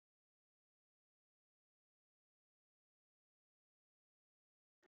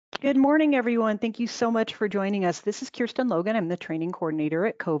Good morning, everyone. Thank you so much for joining us. This is Kirsten Logan. I'm the training coordinator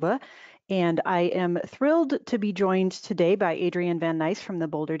at COVA, and I am thrilled to be joined today by Adrienne Van Nice from the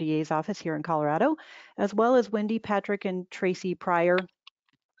Boulder DA's office here in Colorado, as well as Wendy Patrick and Tracy Pryor,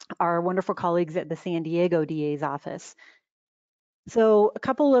 our wonderful colleagues at the San Diego DA's office. So a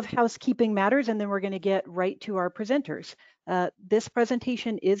couple of housekeeping matters, and then we're going to get right to our presenters. This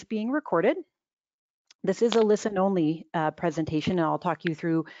presentation is being recorded. This is a listen-only presentation, and I'll talk you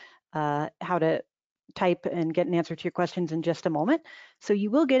through how to type and get an answer to your questions in just a moment. So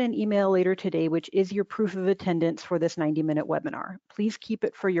you will get an email later today, which is your proof of attendance for this 90-minute webinar. Please keep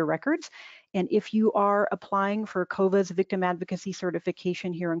it for your records. And if you are applying for COVA's Victim Advocacy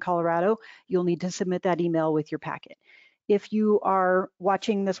Certification here in Colorado, you'll need to submit that email with your packet. If you are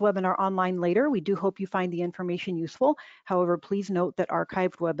watching this webinar online later, we do hope you find the information useful. However, please note that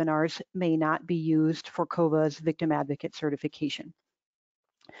archived webinars may not be used for COVA's Victim Advocate Certification.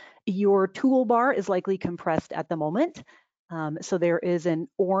 Your toolbar is likely compressed at the moment. So there is an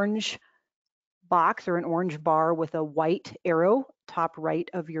orange box or an orange bar with a white arrow top right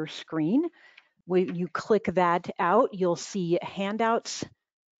of your screen. When you click that out, you'll see handouts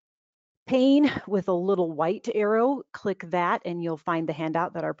pane with a little white arrow. Click that and you'll find the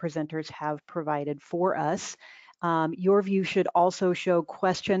handout that our presenters have provided for us. Your view should also show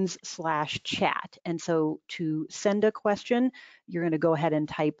questions/chat. And so to send a question, you're going to go ahead and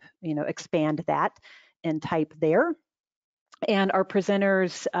type, expand that and type there. And our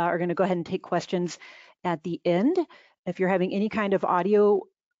presenters are going to go ahead and take questions at the end. If you're having any kind of audio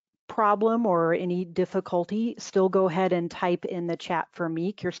problem or any difficulty, still go ahead and type in the chat for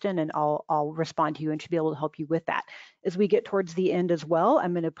me, Kirsten, and I'll respond to you and should be able to help you with that. As we get towards the end as well,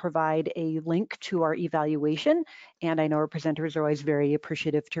 I'm going to provide a link to our evaluation, and I know our presenters are always very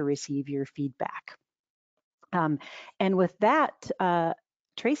appreciative to receive your feedback. And with that,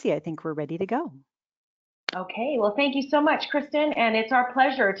 Tracy, I think we're ready to go. Okay, well, thank you so much, Kristen, and it's our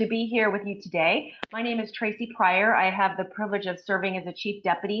pleasure to be here with you today. My name is Tracy Pryor. I have the privilege of serving as a Chief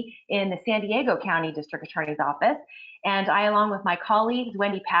Deputy in the San Diego County District Attorney's Office, and I, along with my colleagues,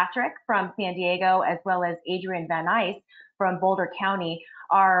 Wendy Patrick from San Diego, as well as Adrienne Van Nice from Boulder County,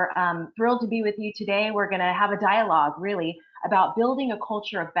 are thrilled to be with you today. We're going to have a dialogue, really, about building a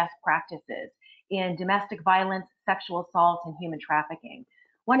culture of best practices in domestic violence, sexual assault, and human trafficking.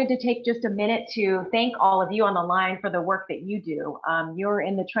 Wanted to take just a minute to thank all of you on the line for the work that you do. You're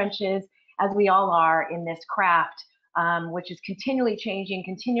in the trenches, as we all are, in this craft, which is continually changing,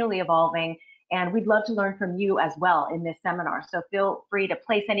 continually evolving, and we'd love to learn from you as well in this seminar. So feel free to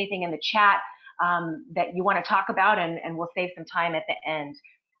place anything in the chat that you want to talk about, and we'll save some time at the end.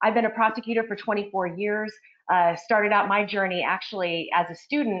 I've been a prosecutor for 24 years, started out my journey actually as a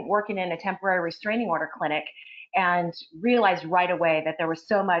student working in a temporary restraining order clinic, and realized right away that there was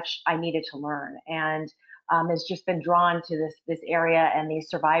so much I needed to learn, and has just been drawn to this area and these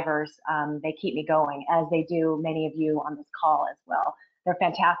survivors. They keep me going, as they do many of you on this call as well. They're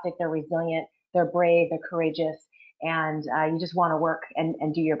fantastic, they're resilient, they're brave, they're courageous, and you just want to work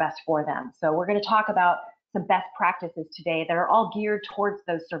and do your best for them. So we're going to talk about some best practices today that are all geared towards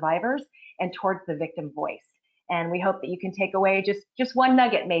those survivors and towards the victim voice. And we hope that you can take away just one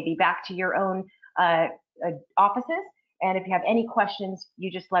nugget maybe back to your own offices, and if you have any questions,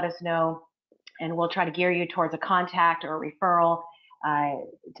 you just let us know, and we'll try to gear you towards a contact or a referral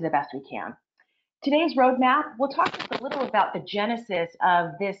to the best we can. Today's roadmap, we'll talk just a little about the genesis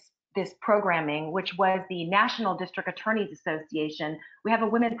of this programming, which was the National District Attorneys Association. We have a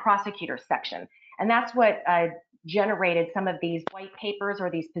women prosecutors section, and that's what generated some of these white papers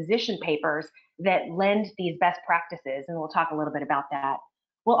or these position papers that lend these best practices, and we'll talk a little bit about that.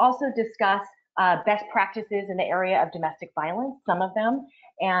 We'll also discuss best practices in the area of domestic violence, some of them,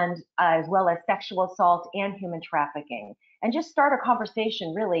 and as well as sexual assault and human trafficking. And just start a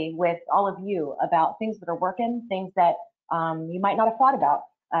conversation really with all of you about things that are working, things that you might not have thought about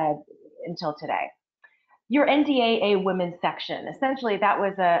until today. Your NDAA women's section, essentially that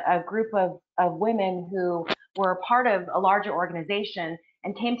was a group of women who were part of a larger organization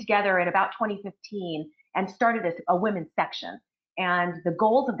and came together in about 2015 and started a women's section. And the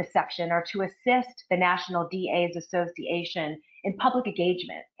goals of the section are to assist the National DA's Association in public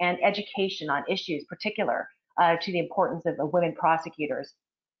engagement and education on issues particular to the importance of women prosecutors,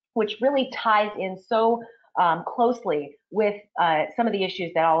 which really ties in so closely with some of the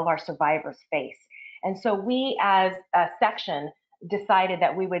issues that all of our survivors face. And so we, as a section, decided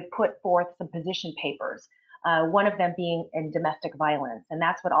that we would put forth some position papers, one of them being in domestic violence. And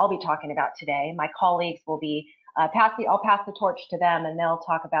that's what I'll be talking about today. My colleagues will be I'll pass the torch to them, and they'll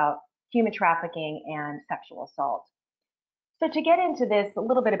talk about human trafficking and sexual assault. So to get into this, a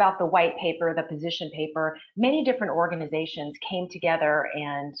little bit about the white paper, the position paper, many different organizations came together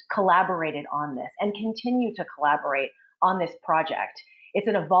and collaborated on this and continue to collaborate on this project. It's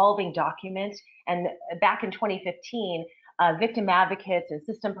an evolving document, and back in 2015, victim advocates and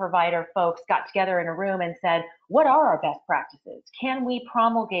system provider folks got together in a room and said, what are our best practices? Can we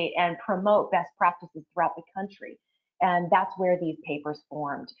promulgate and promote best practices throughout the country? And that's where these papers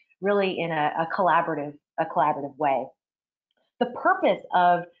formed, really in a collaborative way. The purpose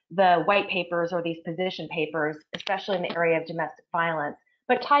of the white papers or these position papers, especially in the area of domestic violence,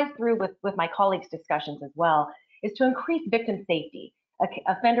 but ties through with my colleagues' discussions as well, is to increase victim safety,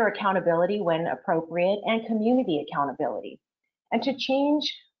 offender accountability when appropriate, and community accountability, and to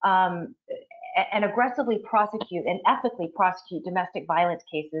change and aggressively prosecute and ethically prosecute domestic violence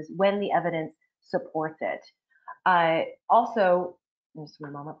cases when the evidence supports it. Also, just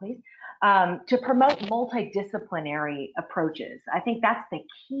one moment, please. To promote multidisciplinary approaches. I think that's the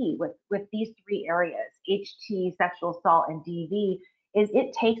key with these three areas, HT, sexual assault, and DV, is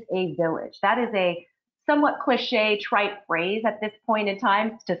it takes a village. That is a somewhat cliche, trite phrase at this point in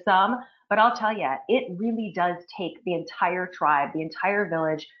time to some, but I'll tell you, it really does take the entire tribe, the entire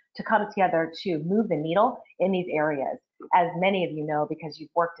village to come together to move the needle in these areas, as many of you know because you've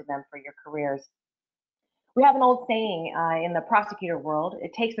worked in them for your careers. We have an old saying in the prosecutor world,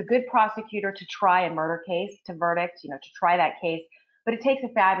 it takes a good prosecutor to try a murder case to verdict, to try that case, but it takes a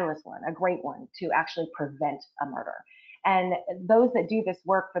fabulous one, a great one, to actually prevent a murder. And those that do this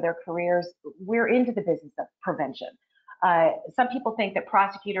work for their careers, we're into the business of prevention. Some people think that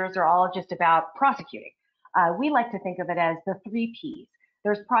prosecutors are all just about prosecuting. We like to think of it as the 3 Ps.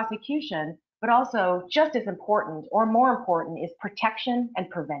 There's prosecution, but also just as important or more important is protection and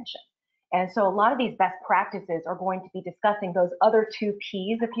prevention. And so a lot of these best practices are going to be discussing those other 2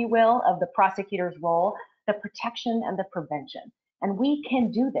 Ps, if you will, of the prosecutor's role, the protection and the prevention. And we can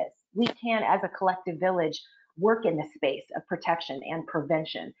do this. We can, as a collective village, work in the space of protection and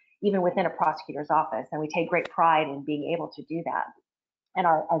prevention, even within a prosecutor's office. And we take great pride in being able to do that and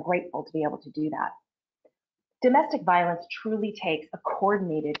are grateful to be able to do that. Domestic violence truly takes a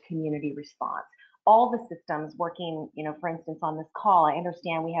coordinated community response. All the systems working, for instance, on this call, I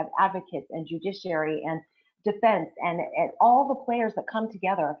understand we have advocates and judiciary and defense and all the players that come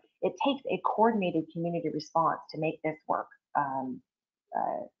together. It takes a coordinated community response to make this work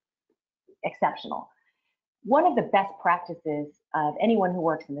exceptional. One of the best practices of anyone who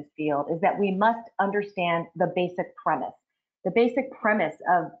works in this field is that we must understand the basic premise. The basic premise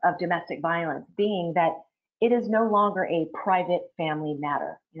of domestic violence being that it is no longer a private family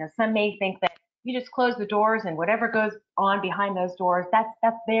matter. Some may think that you just close the doors and whatever goes on behind those doors, that's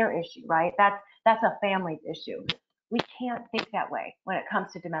their issue, right? That's a family's issue. We can't think that way when it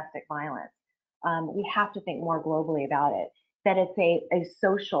comes to domestic violence. We have to think more globally about it, that it's a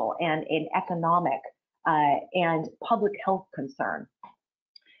social and an economic and public health concern.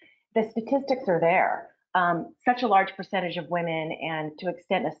 The statistics are there. Such a large percentage of women, and to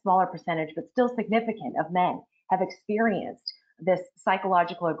extent a smaller percentage, but still significant, of men have experienced this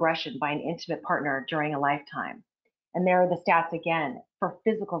psychological aggression by an intimate partner during a lifetime. And there are the stats again for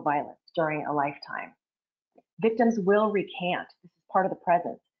physical violence during a lifetime. Victims will recant. This is part of the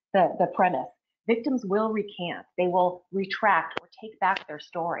premise. Victims will recant. They will retract or take back their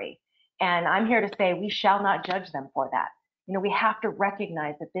story. And I'm here to say we shall not judge them for that. We have to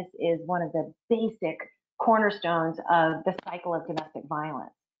recognize that this is one of the basic cornerstones of the cycle of domestic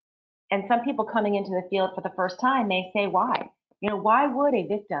violence. And some people coming into the field for the first time may say, why? Why would a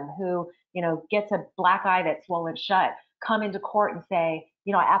victim who, gets a black eye that's swollen shut come into court and say,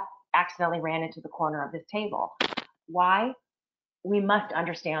 I accidentally ran into the corner of this table? Why? We must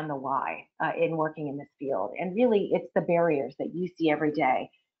understand the why in working in this field. And really, it's the barriers that you see every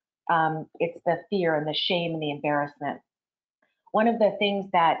day. It's the fear and the shame and the embarrassment. One of the things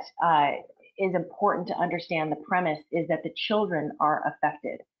that is important to understand the premise is that the children are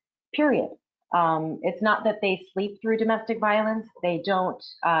affected, period. It's not that they sleep through domestic violence. They don't,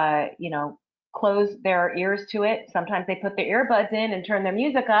 close their ears to it. Sometimes they put their earbuds in and turn their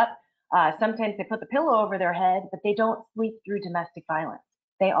music up. Sometimes they put the pillow over their head, but they don't sleep through domestic violence.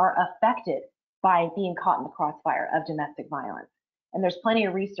 They are affected by being caught in the crossfire of domestic violence. And there's plenty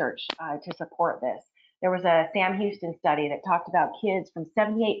of research to support this. There was a Sam Houston study that talked about kids from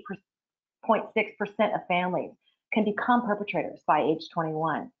 78.6% of families can become perpetrators by age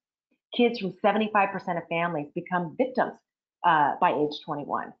 21. Kids from 75% of families become victims by age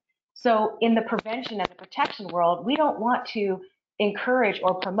 21. So in the prevention and the protection world, we don't want to encourage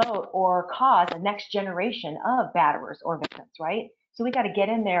or promote or cause a next generation of batterers or victims, right? So we got to get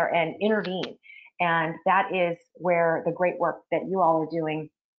in there and intervene. And that is where the great work that you all are doing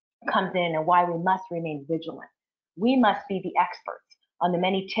comes in, and why we must remain vigilant. We must be the experts on the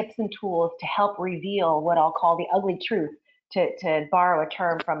many tips and tools to help reveal what I'll call the ugly truth, to borrow a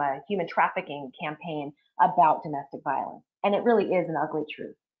term from a human trafficking campaign about domestic violence. And it really is an ugly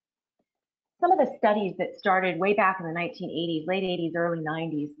truth. Some of the studies that started way back in the 1980s, late 80s, early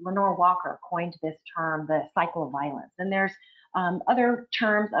 90s, Lenore Walker coined this term, the cycle of violence. And there's other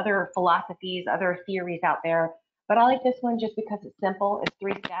terms, other philosophies, other theories out there, but I like this one just because it's simple. It's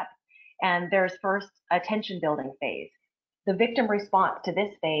 3 steps. And there's first a tension building phase. The victim response to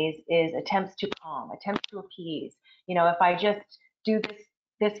this phase is attempts to calm, attempts to appease. If I just do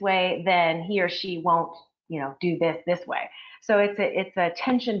this way, then he or she won't, do this way. So it's a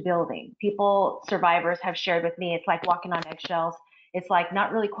tension building. Survivors have shared with me, it's like walking on eggshells. It's like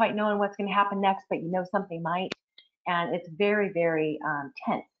not really quite knowing what's going to happen next, but something might. And it's very, very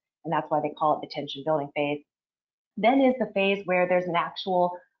tense. And that's why they call it the tension building phase. Then is the phase where there's an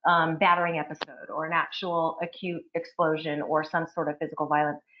actual battering episode, or an actual acute explosion, or some sort of physical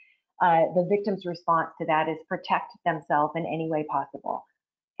violence. The victim's response to that is protect themselves in any way possible.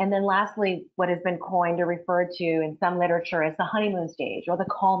 And then lastly, what has been coined or referred to in some literature as the honeymoon stage, or the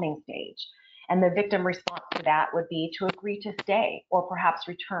calming stage. And the victim response to that would be to agree to stay, or perhaps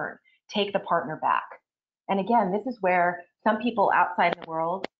return, take the partner back. And again, this is where some people outside the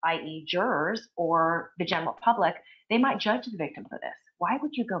world, i.e. jurors or the general public, they might judge the victim for this. Why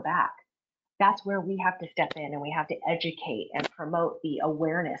would you go back? That's where we have to step in, and we have to educate and promote the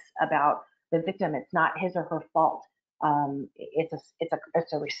awareness about the victim. It's not his or her fault.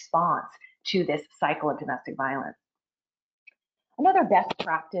 It's a response to this cycle of domestic violence. Another best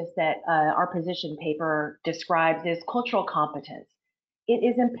practice that our position paper describes is cultural competence. It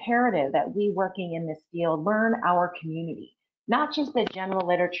is imperative that we working in this field learn our community, not just the general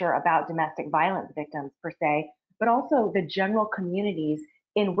literature about domestic violence victims per se, but also the general communities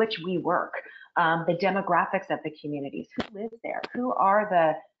in which we work, the demographics of the communities, who lives there, who are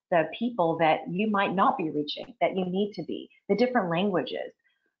the people that you might not be reaching, that you need to be, the different languages,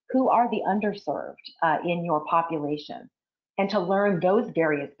 who are the underserved in your population, and to learn those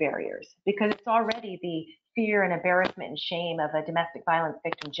various barriers, because it's already the fear and embarrassment and shame of a domestic violence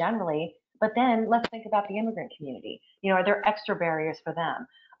victim generally. But then let's think about the immigrant community. Are there extra barriers for them?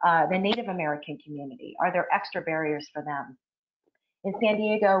 The Native American community, are there extra barriers for them? In San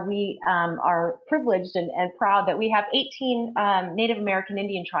Diego, we are privileged and proud that we have 18 Native American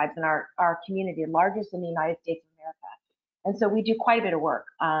Indian tribes in our community, largest in the United States of America. And so we do quite a bit of work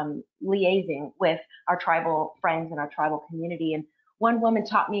liaising with our tribal friends and our tribal community. And one woman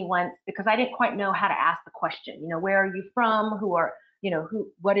taught me once, because I didn't quite know how to ask the question, where are you from?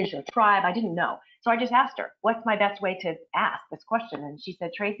 What is your tribe? I didn't know. So I just asked her, what's my best way to ask this question? And she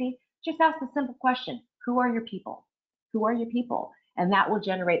said, Tracy, just ask the simple question, who are your people? Who are your people? And that will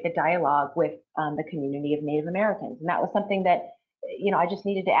generate the dialogue with the community of Native Americans. And that was something that, I just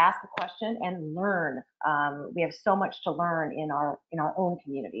needed to ask the question and learn. We have so much to learn in our own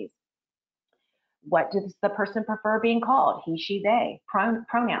communities. What does the person prefer being called? He, she, they.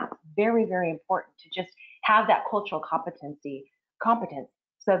 Pronouns, very, very important to just have that cultural competence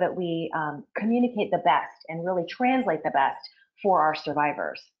so that we communicate the best and really translate the best for our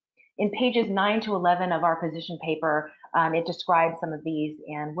survivors. In pages 9 to 11 of our position paper, it describes some of these,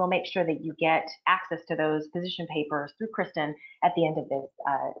 and we'll make sure that you get access to those position papers through Kristen at the end of this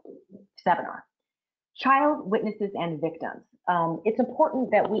seminar. Child, witnesses, and victims. It's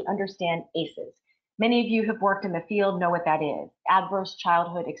important that we understand ACEs. Many of you have worked in the field, know what that is. Adverse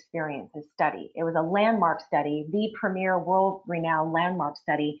Childhood Experiences Study. It was a landmark study, the premier world-renowned landmark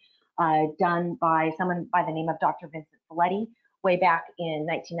study done by someone by the name of Dr. Vincent Folletti way back in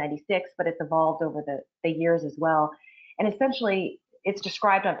 1996, but it's evolved over the years as well. And essentially, it's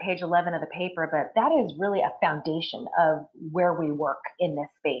described on page 11 of the paper, but that is really a foundation of where we work in this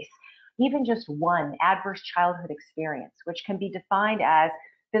space. Even just one adverse childhood experience, which can be defined as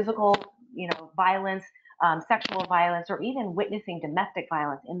physical, violence, sexual violence, or even witnessing domestic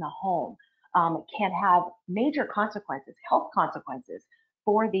violence in the home, can have major consequences, health consequences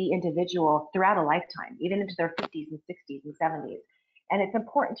for the individual throughout a lifetime, even into their 50s and 60s and 70s. And it's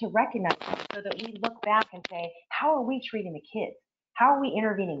important to recognize that so that we look back and say, how are we treating the kids? How are we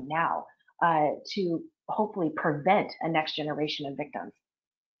intervening now to hopefully prevent a next generation of victims?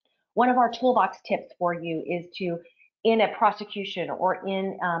 One of our toolbox tips for you is to, in a prosecution or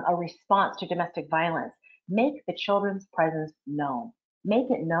in a response to domestic violence, make the children's presence known.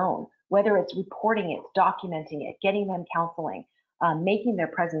 Make it known, whether it's reporting it, documenting it, getting them counseling, making their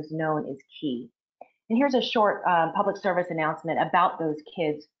presence known is key. And here's a short public service announcement about those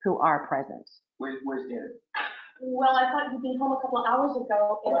kids who are present. Where's Dad? Well, I thought you'd be home a couple of hours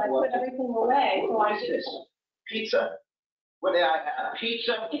ago, and I put everything away, so I did. Pizza? What did I have?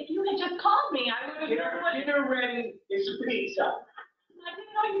 Pizza? If you had just called me, I would have. Dinner ready is a pizza. I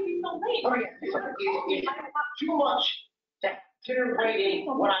didn't know you'd be so late. Oh, yeah. It's too much. That dinner ready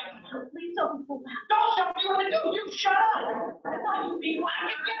when I. Please don't be so loud. Don't shut me want to do. You shut up. I thought you'd be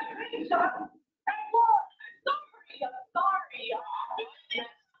I can get pizza. Hey, look, I'm sorry.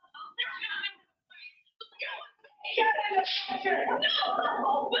 Get in the kitchen.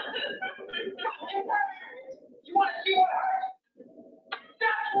 No. You want to see what hurts?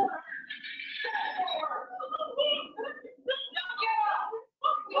 That's what hurts. That's what hurts. Now get up.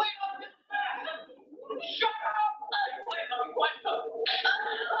 Clean up this mess. Shut up.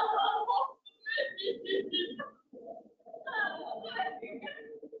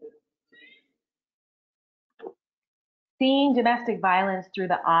 Seeing domestic violence through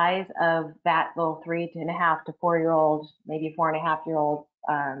the eyes of that little 3.5 to 4-year-old, maybe 4.5-year-old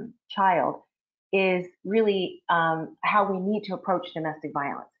child is really how we need to approach domestic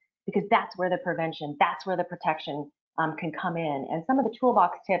violence, because that's where the prevention, that's where the protection can come in. And some of the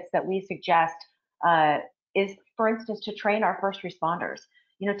toolbox tips that we suggest is, for instance, to train our first responders.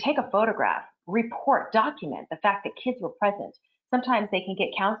 Take a photograph, report, document the fact that kids were present. Sometimes they can get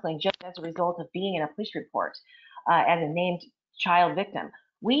counseling just as a result of being in a police report as a named child victim.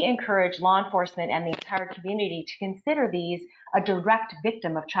 We encourage law enforcement and the entire community to consider these a direct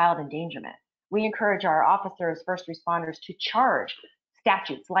victim of child endangerment. We encourage our officers, first responders, to charge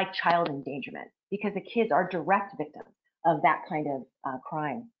statutes like child endangerment, because the kids are direct victims of that kind of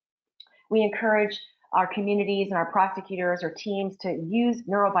crime. We encourage our communities and our prosecutors or teams to use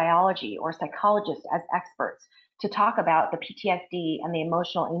neurobiology or psychologists as experts to talk about the PTSD and the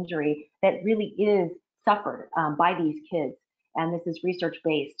emotional injury that really is suffered by these kids. And this is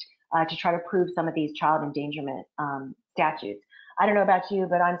research-based to try to prove some of these child endangerment statutes. I don't know about you,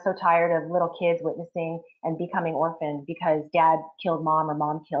 but I'm so tired of little kids witnessing and becoming orphaned because dad killed mom or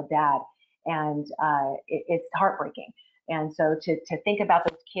mom killed dad. And it's heartbreaking. And so to think about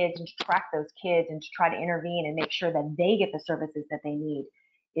those kids and to track those kids and to try to intervene and make sure that they get the services that they need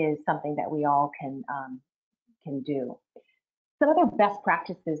is something that we all can do. Some other best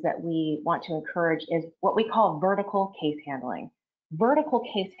practices that we want to encourage is what we call vertical case handling. Vertical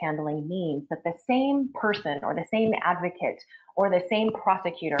case handling means that the same person or the same advocate or the same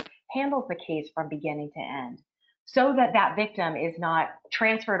prosecutor handles the case from beginning to end, so that that victim is not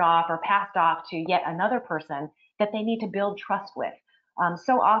transferred off or passed off to yet another person that they need to build trust with.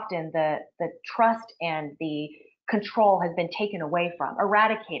 So often the trust and the control has been taken away from,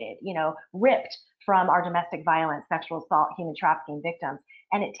 eradicated, ripped from our domestic violence, sexual assault, human trafficking victims,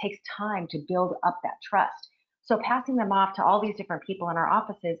 and it takes time to build up that trust. So passing them off to all these different people in our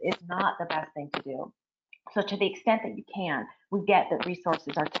offices is not the best thing to do. So to the extent that you can, we get that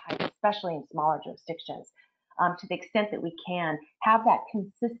resources are tight, especially in smaller jurisdictions. To the extent that we can, have that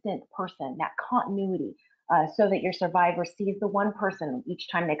consistent person, that continuity, so that your survivor sees the one person each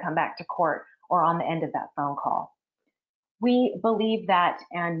time they come back to court or on the end of that phone call. We believe that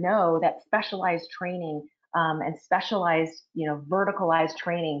and know that specialized training and specialized, verticalized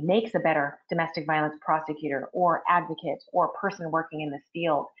training makes a better domestic violence prosecutor or advocate or person working in this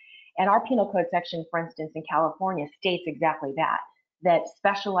field. And our penal code section, for instance, in California states exactly that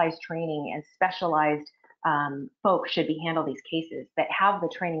specialized training and specialized folks should be handle these cases that have the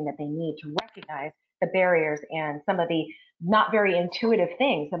training that they need to recognize the barriers and some of the not very intuitive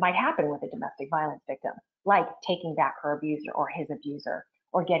things that might happen with a domestic violence victim, like taking back her abuser or his abuser,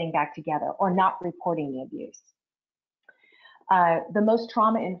 or getting back together, or not reporting the abuse. The most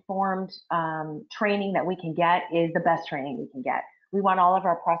trauma-informed training that we can get is the best training we can get. We want all of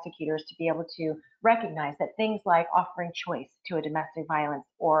our prosecutors to be able to recognize that things like offering choice to a domestic violence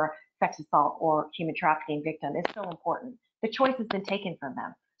or sex assault or human trafficking victim is so important. The choice has been taken from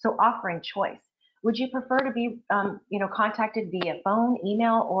them. So offering choice. Would you prefer to be contacted via phone,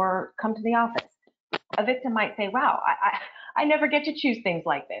 email, or come to the office? A victim might say, wow, I never get to choose things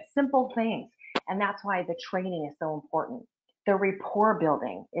like this, simple things. And that's why the training is so important. The rapport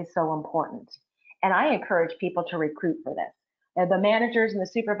building is so important. And I encourage people to recruit for this. The managers and the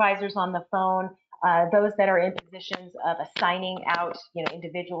supervisors on the phone, those that are in positions of assigning out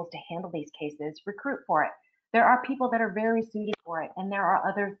individuals to handle these cases, recruit for it. There are people that are very suited for it, and there are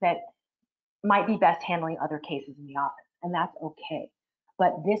others that might be best handling other cases in the office, and that's okay.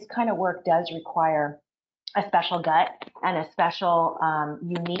 But this kind of work does require a special gut and a special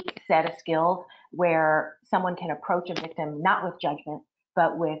unique set of skills where someone can approach a victim not with judgment,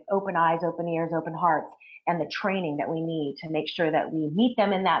 but with open eyes, open ears, open hearts, and the training that we need to make sure that we meet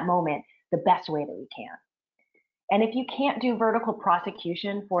them in that moment the best way that we can. And if you can't do vertical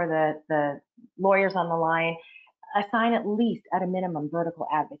prosecution for the lawyers on the line, assign at least at a minimum vertical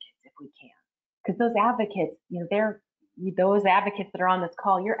advocates if we can. Because those advocates, those advocates that are on this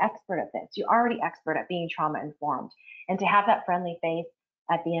call, you're expert at this. You're already expert at being trauma informed. And to have that friendly face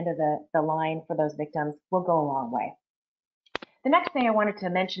at the end of the line for those victims will go a long way. The next thing I wanted to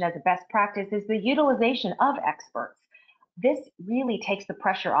mention as a best practice is the utilization of experts. This really takes the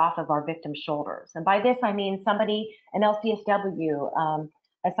pressure off of our victims' shoulders. And by this, I mean somebody, an LCSW,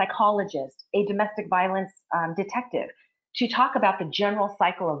 a psychologist, a domestic violence detective, to talk about the general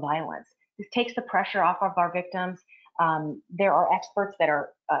cycle of violence. This takes the pressure off of our victims. There are experts that are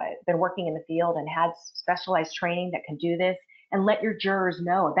been working in the field and had specialized training that can do this, and let your jurors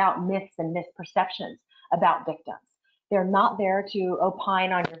know about myths and misperceptions about victims. They're not there to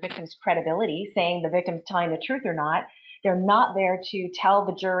opine on your victim's credibility, saying the victim's telling the truth or not. They're not there to tell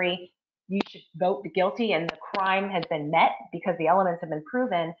the jury you should vote guilty and the crime has been met because the elements have been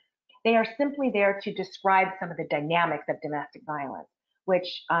proven. They are simply there to describe some of the dynamics of domestic violence,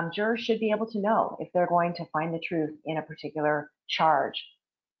 which jurors should be able to know if they're going to find the truth in a particular charge.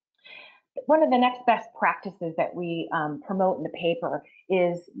 One of the next best practices that we promote in the paper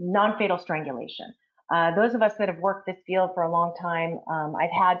is non-fatal strangulation. Those of us that have worked this field for a long time,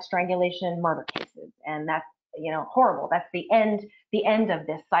 I've had strangulation murder cases, and that's horrible. That's the end of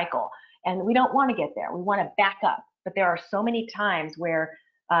this cycle, and we don't want to get there. We want to back up, but there are so many times where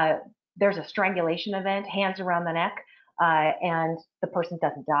there's a strangulation event, hands around the neck, and the person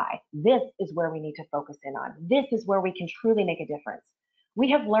doesn't die. This is where we need to focus in on. This is where we can truly make a difference. We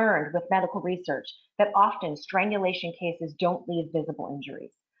have learned with medical research that often strangulation cases don't leave visible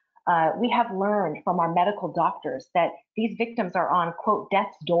injuries. We have learned from our medical doctors that these victims are on, quote,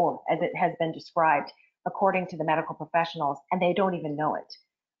 death's door, as it has been described, according to the medical professionals, and they don't even know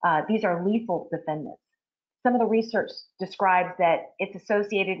it. These are lethal defendants. Some of the research describes that it's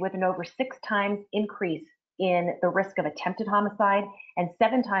associated with an over 6 times increase in the risk of attempted homicide and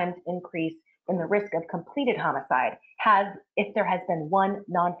 7 times increase in the risk of completed homicide if there has been one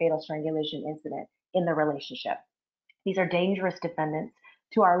non-fatal strangulation incident in the relationship. These are dangerous defendants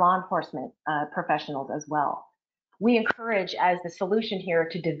to our law enforcement professionals as well. We encourage, as the solution here,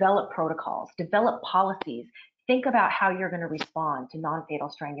 to develop protocols, develop policies, think about how you're going to respond to non-fatal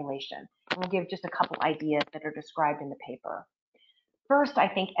strangulation. And we'll give just a couple ideas that are described in the paper. First, I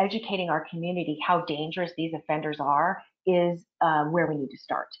think educating our community how dangerous these offenders are is where we need to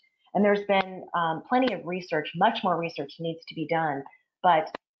start. And there's been plenty of research, much more research needs to be done,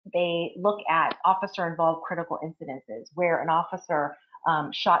 but they look at officer-involved critical incidences where an officer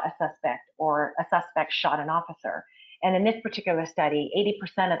shot a suspect or a suspect shot an officer. And in this particular study,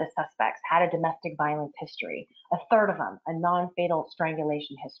 80% of the suspects had a domestic violence history, a third of them a non-fatal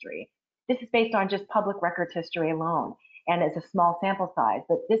strangulation history. This is based on just public records history alone, and it's a small sample size,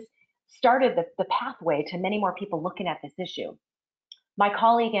 but this started the pathway to many more people looking at this issue. My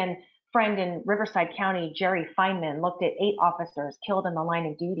colleague and friend in Riverside County, Jerry Feynman, looked at 8 officers killed in the line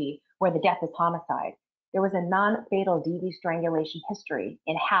of duty where the death is homicide. There was a non-fatal DV strangulation history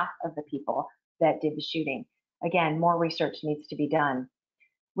in half of the people that did the shooting. Again, more research needs to be done.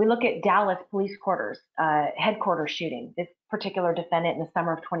 We look at Dallas police quarters, headquarters shooting. This particular defendant in the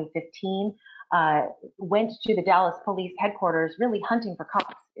summer of 2015 went to the Dallas police headquarters really hunting for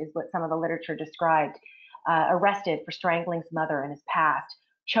cops, is what some of the literature described. Arrested for strangling his mother in his past,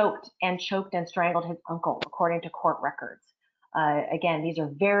 choked and strangled his uncle, according to court records. Again, these are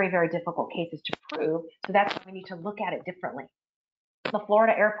very, very difficult cases to prove, so that's why we need to look at it differently. The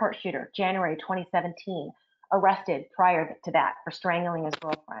Florida airport shooter, January 2017, arrested prior to that for strangling his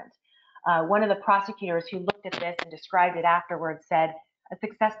girlfriend. One of the prosecutors who looked at this and described it afterwards said, a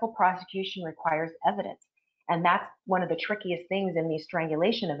successful prosecution requires evidence. And that's one of the trickiest things in these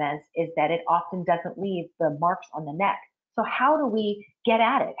strangulation events, is that it often doesn't leave the marks on the neck. So how do we get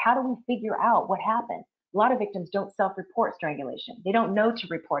at it? How do we figure out what happened? A lot of victims don't self-report strangulation. They don't know to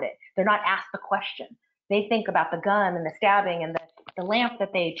report it. They're not asked the question. They think about the gun and the stabbing and the lamp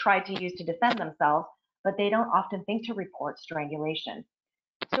that they tried to use to defend themselves, but they don't often think to report strangulation.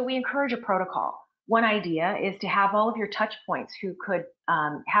 So we encourage a protocol. One idea is to have all of your touch points who could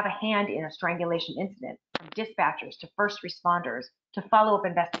have a hand in a strangulation incident, from dispatchers to first responders to follow-up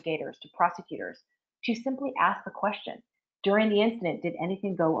investigators to prosecutors, to simply ask the question, during the incident, did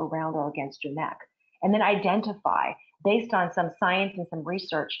anything go around or against your neck? And then identify, based on some science and some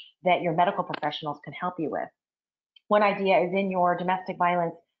research that your medical professionals can help you with. One idea is in your domestic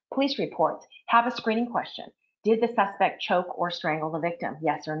violence police reports, have a screening question. Did the suspect choke or strangle the victim?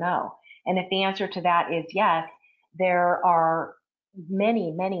 Yes or no? And if the answer to that is yes, there are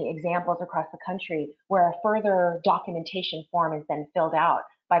many, many examples across the country where a further documentation form is then filled out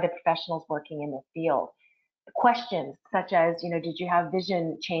by the professionals working in this field. Questions such as, did you have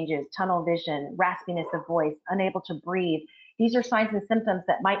vision changes, tunnel vision, raspiness of voice, unable to breathe? These are signs and symptoms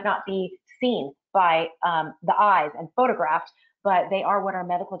that might not be seen by the eyes and photographed, but they are what our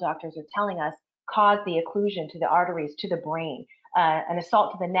medical doctors are telling us cause the occlusion to the arteries, to the brain. An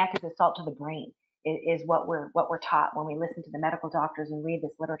assault to the neck is assault to the brain, is what we're taught when we listen to the medical doctors and read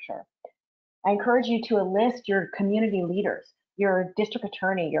this literature. I encourage you to enlist your community leaders, your district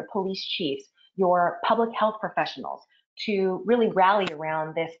attorney, your police chiefs, your public health professionals to really rally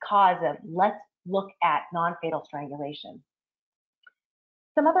around this cause of let's look at non-fatal strangulation.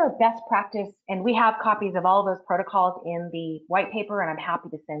 Some other best practice, and we have copies of all of those protocols in the white paper, and I'm happy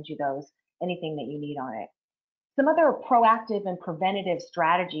to send you those, anything that you need on it. Some other proactive and preventative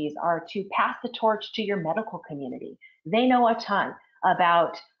strategies are to pass the torch to your medical community. They know a ton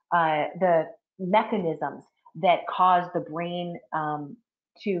about the mechanisms that cause the brain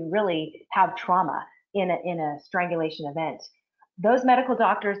to really have trauma in a strangulation event. Those medical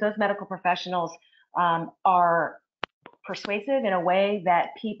doctors, those medical professionals are persuasive in a way that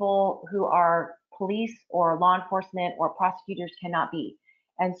people who are police or law enforcement or prosecutors cannot be.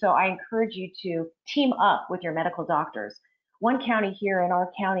 And so I encourage you to team up with your medical doctors. One county here in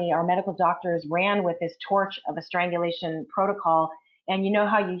our county, our medical doctors ran with this torch of a strangulation protocol. And you know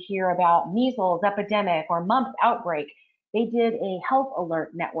how you hear about measles epidemic or mumps outbreak. They did a health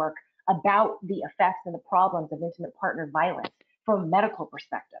alert network about the effects and the problems of intimate partner violence from a medical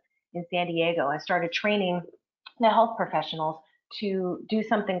perspective in San Diego, and started training the health professionals to do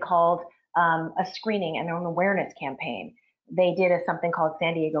something called a screening and an awareness campaign. They did something called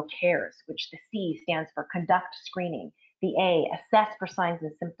San Diego Cares, which the C stands for conduct screening. The A, assess for signs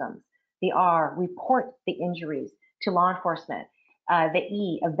and symptoms. The R, report the injuries to law enforcement. The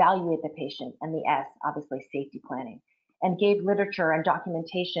E, evaluate the patient. And the S, obviously, safety planning. And gave literature and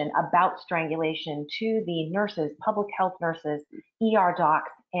documentation about strangulation to the nurses, public health nurses, ER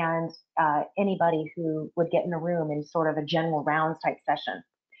docs, and anybody who would get in a room in sort of a general rounds type session.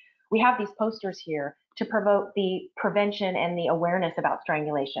 We have these posters here to promote the prevention and the awareness about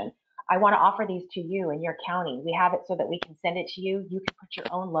strangulation. I want to offer these to you in your county. We have it so that we can send it to you. You can put your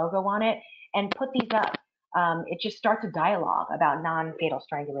own logo on it and put these up. It just starts a dialogue about non-fatal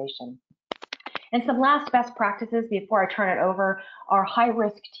strangulation. And some last best practices before I turn it over are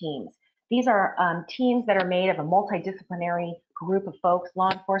high-risk teams. These are teams that are made of a multidisciplinary group of folks,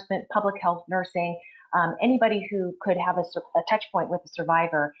 law enforcement, public health, nursing, anybody who could have a touch point with the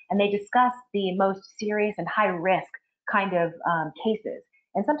survivor, and they discuss the most serious and high-risk kind of cases.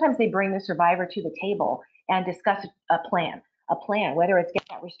 And sometimes they bring the survivor to the table and discuss a plan, whether it's get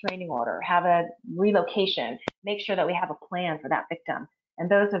that restraining order, have a relocation, make sure that we have a plan for that victim. And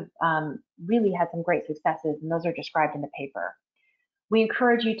those have really had some great successes, and those are described in the paper. We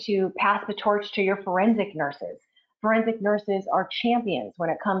encourage you to pass the torch to your forensic nurses. Forensic nurses are champions when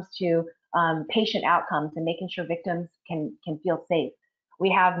it comes to patient outcomes and making sure victims can feel safe.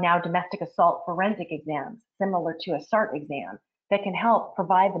 We have now domestic assault forensic exams, similar to a SART exam, that can help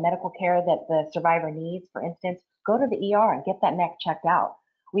provide the medical care that the survivor needs. For instance, go to the ER and get that neck checked out.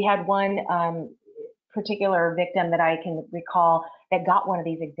 We had one particular victim that I can recall that got one of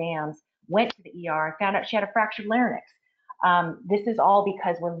these exams, went to the ER and found out she had a fractured larynx. This is all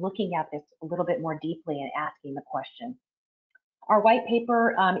because we're looking at this a little bit more deeply and asking the question. Our white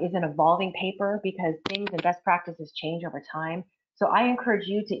paper is an evolving paper because things and best practices change over time. So I encourage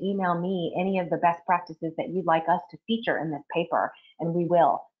you to email me any of the best practices that you'd like us to feature in this paper, and we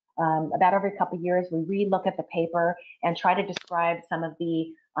will. About every couple of years, we re-look at the paper and try to describe some of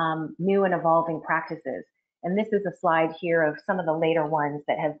the new and evolving practices. And this is a slide here of some of the later ones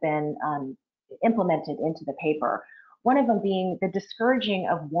that have been implemented into the paper. One of them being the discouraging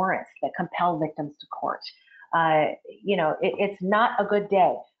of warrants that compel victims to court. It's not a good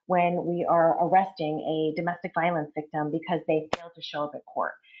day when we are arresting a domestic violence victim because they failed to show up at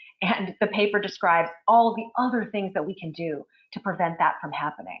court. And the paper describes all the other things that we can do to prevent that from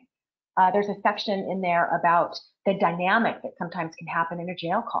happening. There's a section in there about the dynamic that sometimes can happen in a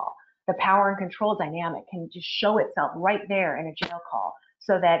jail call. The power and control dynamic can just show itself right there in a jail call,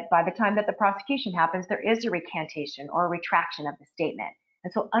 so that by the time that the prosecution happens, there is a recantation or a retraction of the statement.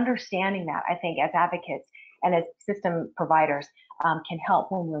 And so understanding that, I think, as advocates and as system providers can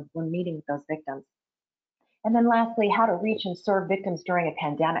help when we're meeting with those victims. And then lastly, how to reach and serve victims during a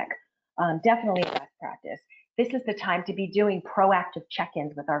pandemic. Definitely a best practice. This is the time to be doing proactive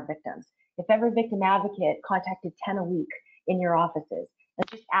check-ins with our victims. if every victim advocate contacted 10 a week in your offices and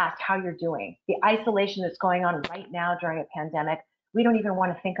just ask how you're doing, the isolation that's going on right now during a pandemic, we don't even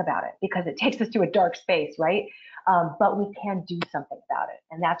want to think about it because it takes us to a dark space, right? But we can do something about it,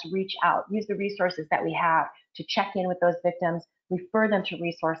 and that's reach out, use the resources that we have to check in with those victims, refer them to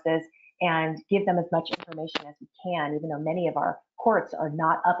resources, and give them as much information as we can, even though many of our courts are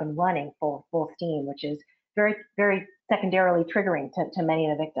not up and running full steam, which is very, very secondarily triggering to many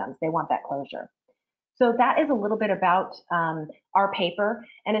of the victims. They want that closure. So that is a little bit about our paper.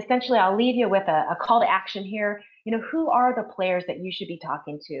 And essentially, I'll leave you with a call to action here. You know, who are the players that you should be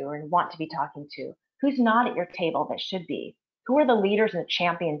talking to and want to be talking to? Who's not at your table that should be? Who are the leaders and the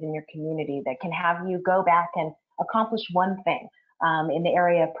champions in your community that can have you go back and accomplish one thing in the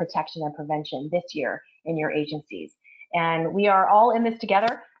area of protection and prevention this year in your agencies? And we are all in this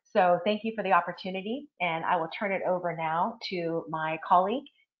together. So thank you for the opportunity. And I will turn it over now to my colleague,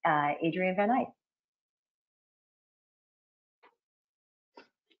 Adrienne Van Nuys.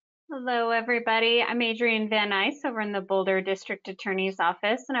 Hello, everybody. I'm Adrienne Van Nuys over in the Boulder District Attorney's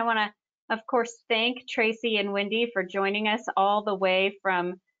Office, and I want to, of course, thank Tracy and Wendy for joining us all the way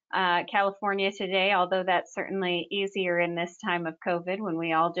from California today, although that's certainly easier in this time of COVID when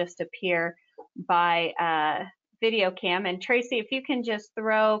we all just appear by video cam. And Tracy, if you can just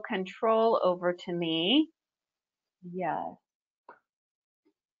throw control over to me. Yes.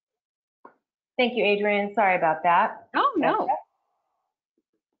 Thank you, Adrienne. Sorry about that. Oh, no.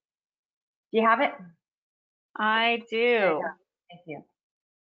 Do you have it? I do. Thank you.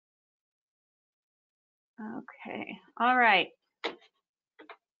 Okay. All right.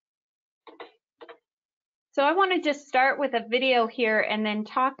 So I want to just start with a video here and then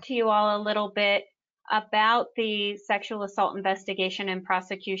talk to you all a little bit about the Sexual Assault Investigation and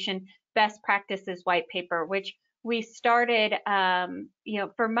Prosecution Best Practices White Paper, which we started,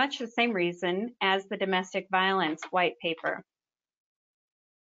 for much the same reason as the Domestic Violence White Paper.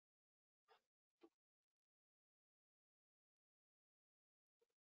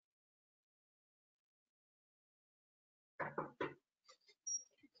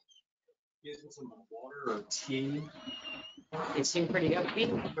 You guys want some water or tea? They seem pretty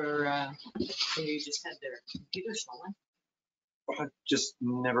upbeat for you just had their computer stolen. I've just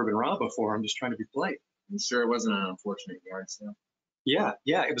never been robbed before. I'm just trying to be polite. I'm sure it wasn't an unfortunate yard sale. Yeah,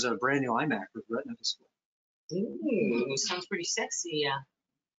 it was a brand new iMac with Retina display. Ooh, sounds pretty sexy.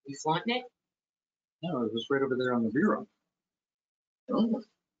 You flaunting it? No, it was right over there on the bureau. Oh,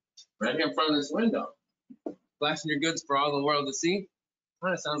 right here in front of this window. Flashing your goods for all the world to see.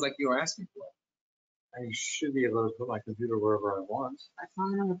 Kind of sounds like you were asking for it. I should be able to put my computer wherever I want. I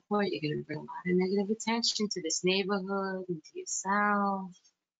found on a report you're going to bring a lot of negative attention to this neighborhood and to yourself.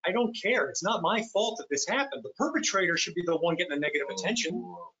 I don't care. It's not my fault that this happened. The perpetrator should be the one getting the negative attention.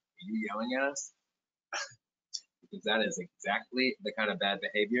 Are you yelling at us? Because that is exactly the kind of bad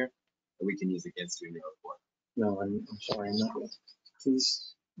behavior that we can use against you in your report. No, I'm sorry. I'm not.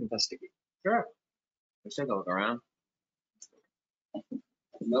 Please investigate. Sure. Let's take a look around.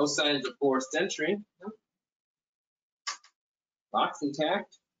 No signs of forced entry. No. Locks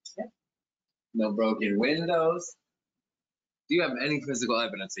intact. Yeah. No broken windows. Do you have any physical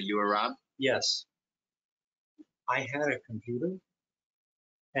evidence that you were robbed? Yes. I had a computer,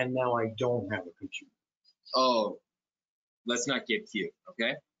 and now I don't have a computer. Oh, let's not get cute,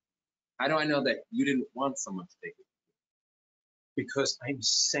 okay? How do I know that you didn't want someone to take it? Because I'm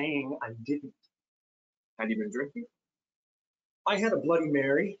saying I didn't. Had you been drinking? I had a Bloody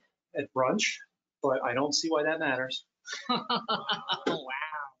Mary at brunch, but I don't see why that matters. Wow.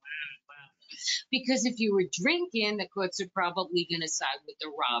 Because if you were drinking, the courts are probably going to side with the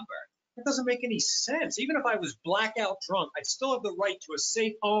robber. That doesn't make any sense. Even if I was blackout drunk, I'd still have the right to a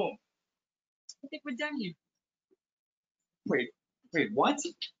safe home. I think we're done here. Wait, what?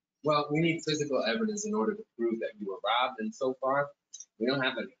 Well, we need physical evidence in order to prove that you were robbed, and so far, we don't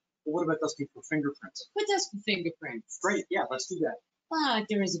have any. Well, what about those people fingerprints? What does for fingerprints? Great, yeah, let's do that. But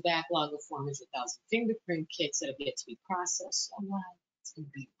there is a backlog of 400,000 fingerprint kits that have yet to be processed. So it's going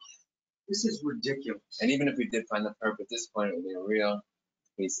to be. This is ridiculous. And even if we did find the perp at this point, it would be real.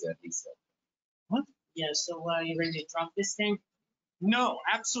 He said. What? Yeah, so you ready to drop this thing? No,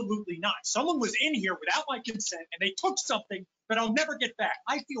 absolutely not. Someone was in here without my consent, and they took something that I'll never get back.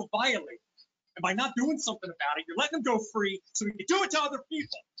 I feel violated. And by not doing something about it, you're letting them go free so we can do it to other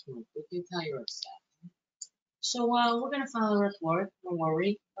people. We can tell you're upset. So we're going to file a report. Don't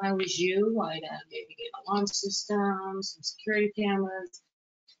worry. If I was you, I'd maybe get an alarm system, some security cameras,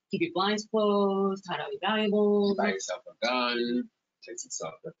 keep your blinds closed, hide all your valuables. Buy yourself a gun, take some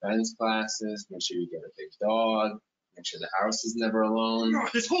self-defense classes, make sure you get a big dog. Make sure the house is never alone. God,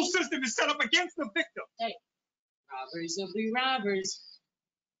 this whole system is set up against the victim. Robbers will be robbers.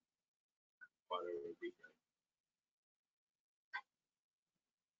 Water would be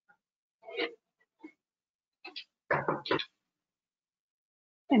good.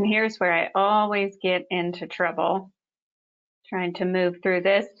 And here's where I always get into trouble trying to move through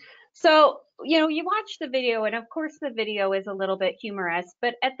this. So, you know, you watch the video, and of course the video is a little bit humorous,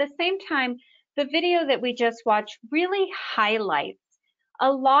 but at the same time, the video that we just watched really highlights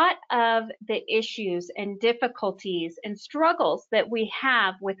a lot of the issues and difficulties and struggles that we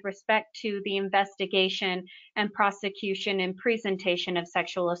have with respect to the investigation and prosecution and presentation of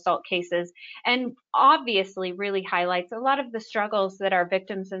sexual assault cases, and obviously really highlights a lot of the struggles that our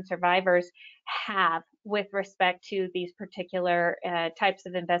victims and survivors have with respect to these particular types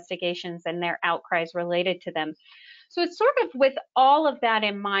of investigations and their outcries related to them. So it's sort of with all of that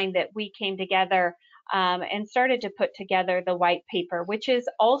in mind that we came together and started to put together the white paper, which is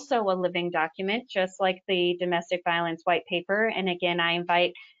also a living document, just like the domestic violence white paper. And again, I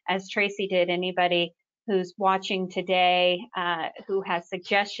invite, as Tracy did, anybody who's watching today who has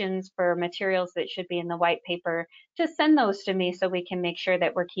suggestions for materials that should be in the white paper to send those to me so we can make sure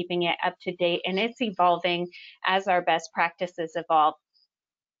that we're keeping it up to date and it's evolving as our best practices evolve.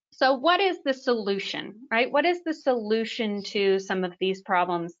 So what is the solution, right? What is the solution to some of these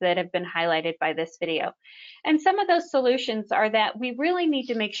problems that have been highlighted by this video? And some of those solutions are that we really need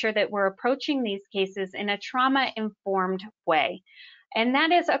to make sure that we're approaching these cases in a trauma-informed way. And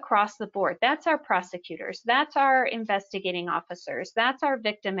that is across the board. That's our prosecutors, that's our investigating officers, that's our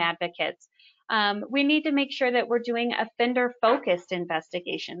victim advocates. We need to make sure that we're doing offender-focused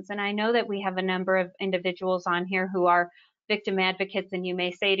investigations. And I know that we have a number of individuals on here who are victim advocates, and you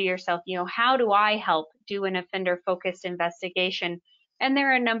may say to yourself, you know, how do I help do an offender-focused investigation? And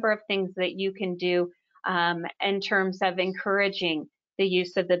there are a number of things that you can do in terms of encouraging the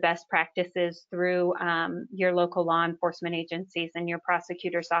use of the best practices through your local law enforcement agencies and your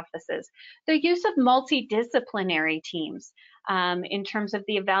prosecutors' offices. The use of multidisciplinary teams in terms of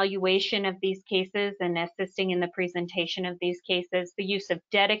the evaluation of these cases and assisting in the presentation of these cases, the use of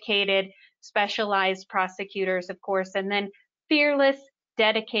dedicated, specialized prosecutors, of course, and then fearless,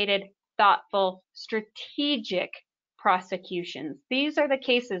 dedicated, thoughtful, strategic prosecutions. These are the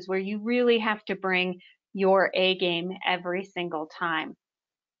cases where you really have to bring your A game every single time.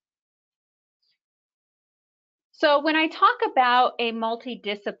 So when I talk about a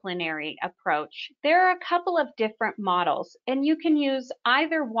multidisciplinary approach, there are a couple of different models, and you can use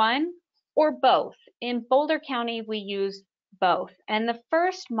either one or both. In Boulder County, we use both. And the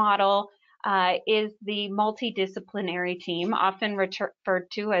first model is the multidisciplinary team, often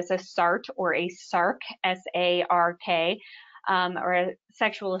referred to as a SART or a SARC, S-A-R-K, or a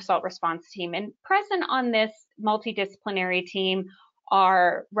sexual assault response team. And present on this multidisciplinary team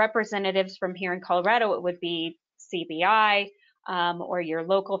are representatives from here in Colorado. It would be CBI or your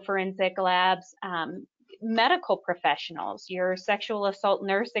local forensic labs, medical professionals, your sexual assault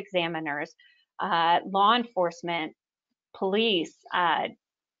nurse examiners, law enforcement, police,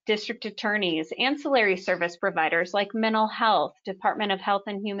 district attorneys, ancillary service providers like mental health, Department of Health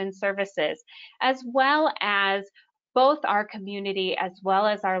and Human Services, as well as both our community as well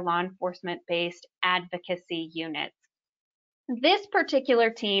as our law enforcement-based advocacy units. This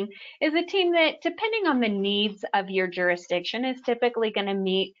particular team is a team that, depending on the needs of your jurisdiction, is typically going to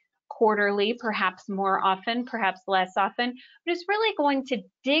meet quarterly, perhaps more often, perhaps less often, but it's really going to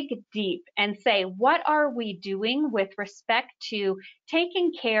dig deep and say, what are we doing with respect to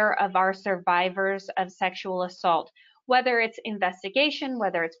taking care of our survivors of sexual assault, whether it's investigation,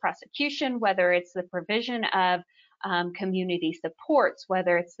 whether it's prosecution, whether it's the provision of community supports,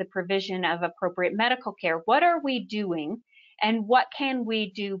 whether it's the provision of appropriate medical care. What are we doing? And what can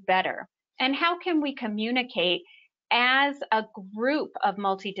we do better? And how can we communicate as a group of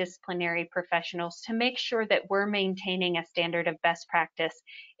multidisciplinary professionals to make sure that we're maintaining a standard of best practice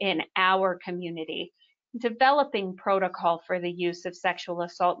in our community? Developing protocol for the use of sexual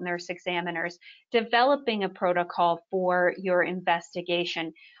assault nurse examiners, developing a protocol for your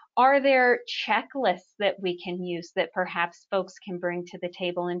investigation. Are there checklists that we can use that perhaps folks can bring to the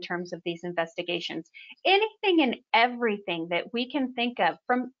table in terms of these investigations? Anything and everything that we can think of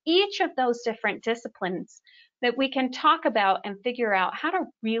from each of those different disciplines that we can talk about and figure out how to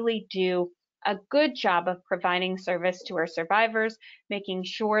really do a good job of providing service to our survivors, making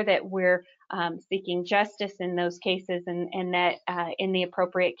sure that we're seeking justice in those cases and that in the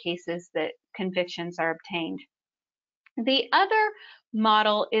appropriate cases that convictions are obtained. The other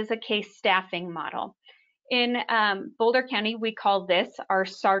model is a case staffing model. In Boulder County, we call this our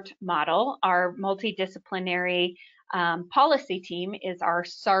SART model, our multidisciplinary policy team is our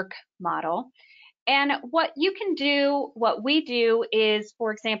SARC model. And what we do is,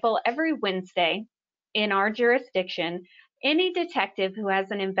 for example, every Wednesday in our jurisdiction, any detective who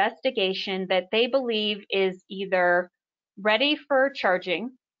has an investigation that they believe is either ready for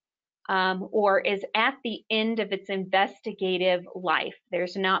charging or is at the end of its investigative life.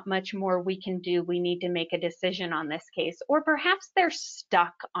 There's not much more we can do. We need to make a decision on this case, or perhaps they're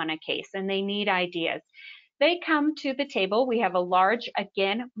stuck on a case and they need ideas. They come to the table. We have a large,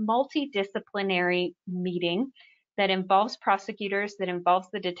 again, multidisciplinary meeting that involves prosecutors, that involves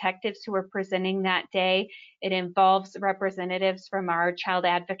the detectives who are presenting that day. It involves representatives from our Child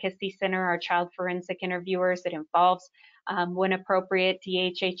Advocacy Center, our child forensic interviewers. It involves, when appropriate,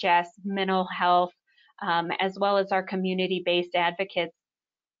 DHHS, mental health, as well as our community-based advocates.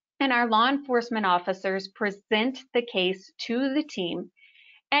 And our law enforcement officers present the case to the team,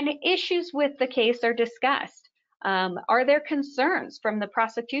 and issues with the case are discussed. Are there concerns from the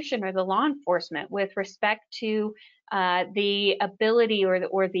prosecution or the law enforcement with respect to the ability or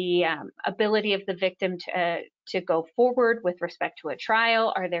the ability of the victim to go forward with respect to a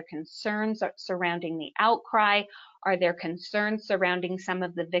trial? Are there concerns surrounding the outcry? Are there concerns surrounding some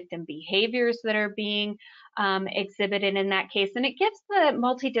of the victim behaviors that are being exhibited in that case? And it gives the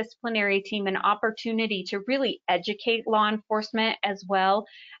multidisciplinary team an opportunity to really educate law enforcement as well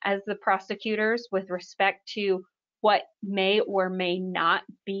as the prosecutors with respect to what may or may not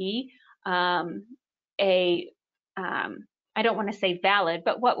be I don't want to say valid,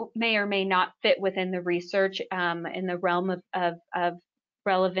 but what may or may not fit within the research in the realm of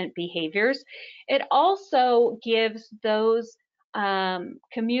relevant behaviors. It also gives those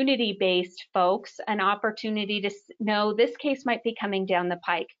community-based folks an opportunity to know this case might be coming down the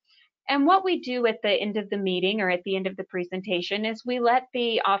pike. And what we do at the end of the meeting or at the end of the presentation is we let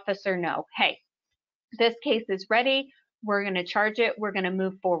the officer know, hey, this case is ready, we're going to charge it, we're going to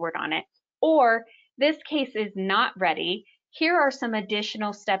move forward on it. Or this case is not ready, here are some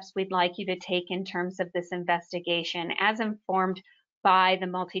additional steps we'd like you to take in terms of this investigation as informed by the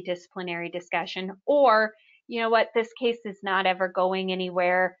multidisciplinary discussion. Or, you know what, this case is not ever going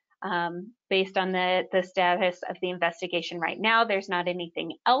anywhere based on the status of the investigation right now. There's not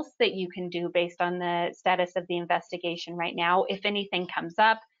anything else that you can do based on the status of the investigation right now. If anything comes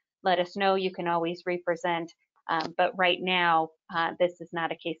up, let us know. You can always represent. But right now, this is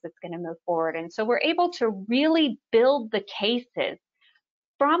not a case that's going to move forward. And so we're able to really build the cases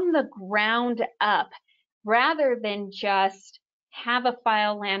from the ground up rather than just have a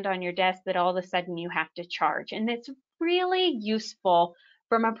file land on your desk that all of a sudden you have to charge. And it's really useful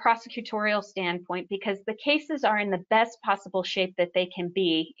from a prosecutorial standpoint because the cases are in the best possible shape that they can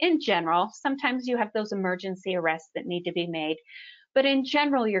be in general. Sometimes you have those emergency arrests that need to be made. But in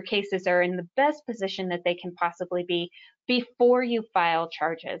general, your cases are in the best position that they can possibly be before you file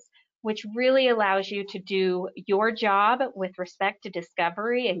charges, which really allows you to do your job with respect to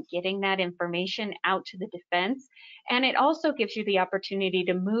discovery and getting that information out to the defense. And it also gives you the opportunity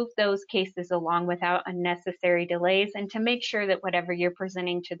to move those cases along without unnecessary delays and to make sure that whatever you're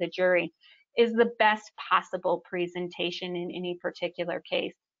presenting to the jury is the best possible presentation in any particular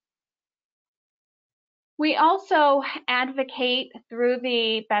case. We also advocate through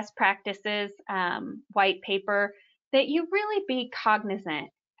the best practices white paper that you really be cognizant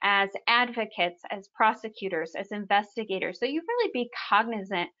as advocates, as prosecutors, as investigators, that you really be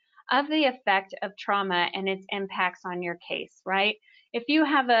cognizant of the effect of trauma and its impacts on your case, right? If you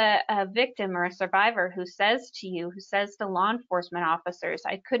have a victim or a survivor who says to law enforcement officers,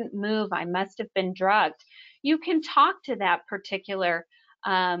 I couldn't move, I must have been drugged, you can talk to that particular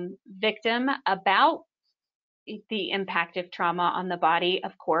victim about the impact of trauma on the body,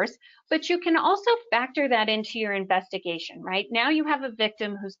 of course, but you can also factor that into your investigation, right? Now you have a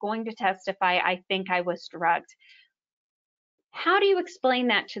victim who's going to testify, I think I was drugged. How do you explain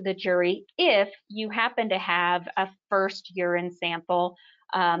that to the jury if you happen to have a first urine sample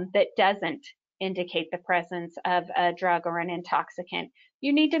that doesn't indicate the presence of a drug or an intoxicant?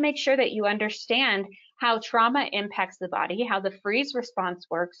 You need to make sure that you understand how trauma impacts the body, how the freeze response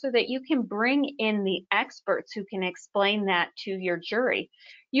works, so that you can bring in the experts who can explain that to your jury.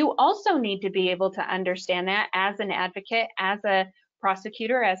 You also need to be able to understand that as an advocate, as a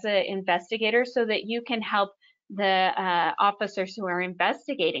prosecutor, as an investigator, so that you can help the officers who are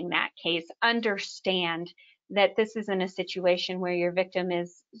investigating that case understand that this isn't a situation where your victim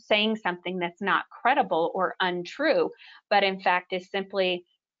is saying something that's not credible or untrue, but in fact is simply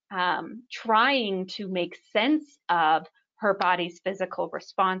trying to make sense of her body's physical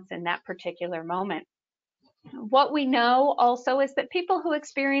response in that particular moment. What we know also is that people who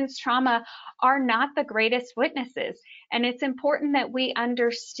experience trauma are not the greatest witnesses. And it's important that we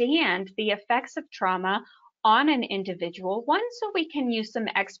understand the effects of trauma on an individual, one, so we can use some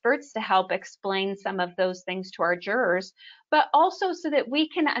experts to help explain some of those things to our jurors, but also so that we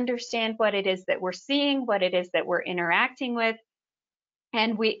can understand what it is that we're seeing, what it is that we're interacting with,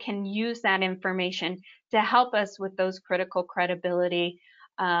 and we can use that information to help us with those critical credibility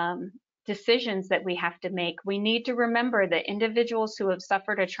decisions that we have to make. We need to remember that individuals who have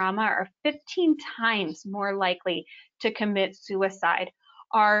suffered a trauma are 15 times more likely to commit suicide,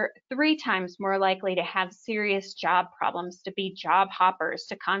 are 3 times more likely to have serious job problems, to be job hoppers,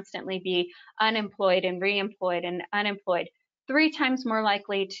 to constantly be unemployed and reemployed and unemployed, 3 times more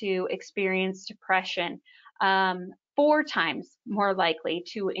likely to experience depression, 4 times more likely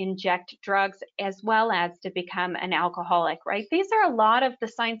to inject drugs, as well as to become an alcoholic, right? These are a lot of the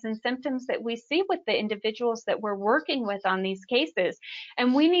signs and symptoms that we see with the individuals that we're working with on these cases.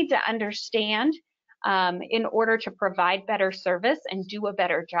 And we need to understand, in order to provide better service and do a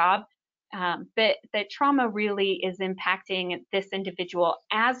better job, that trauma really is impacting this individual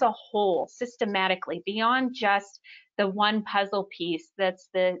as a whole, systematically, beyond just the one puzzle piece that's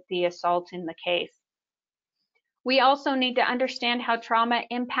the assault in the case. We also need to understand how trauma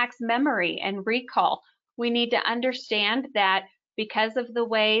impacts memory and recall. We need to understand that because of the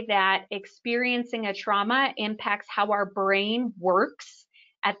way that experiencing a trauma impacts how our brain works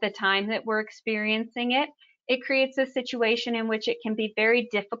at the time that we're experiencing it, it creates a situation in which it can be very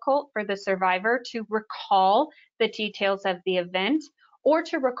difficult for the survivor to recall the details of the event, or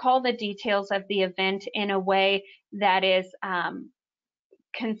to recall the details of the event in a way that is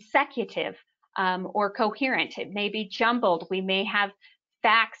consecutive or coherent. It may be jumbled. We may have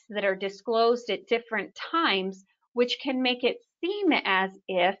facts that are disclosed at different times, which can make it seem as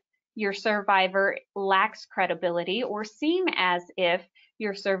if your survivor lacks credibility, or seem as if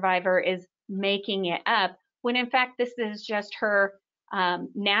your survivor is making it up, when in fact this is just her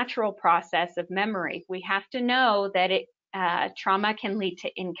natural process of memory. We have to know that trauma can lead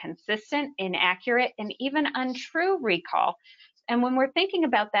to inconsistent, inaccurate, and even untrue recall. And when we're thinking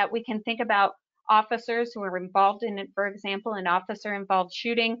about that, we can think about officers who are involved in it, for example, an officer-involved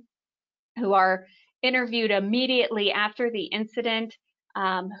shooting, who are interviewed immediately after the incident,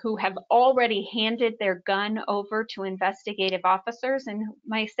 who have already handed their gun over to investigative officers and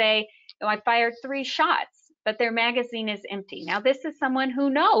might say, oh, I fired 3 shots, but their magazine is empty. Now, this is someone who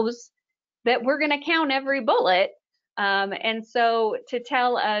knows that we're going to count every bullet. And so to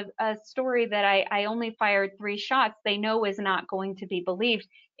tell a story that I only fired 3 shots, they know is not going to be believed.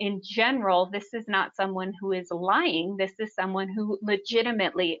 In general, this is not someone who is lying. This is someone who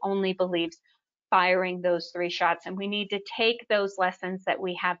legitimately only believes firing those 3 shots. And we need to take those lessons that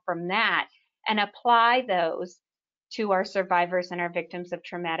we have from that and apply those to our survivors and our victims of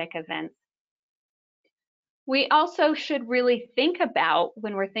traumatic events. We also should really think about,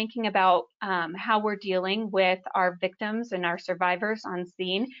 when we're thinking about how we're dealing with our victims and our survivors on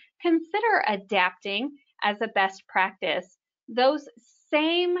scene, consider adapting as a best practice those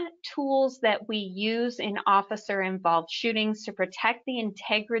same tools that we use in officer-involved shootings to protect the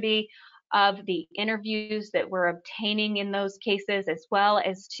integrity of the interviews that we're obtaining in those cases, as well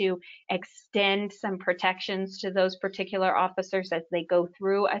as to extend some protections to those particular officers as they go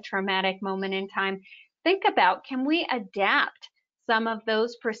through a traumatic moment in time. Think about, can we adapt some of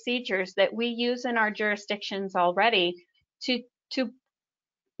those procedures that we use in our jurisdictions already to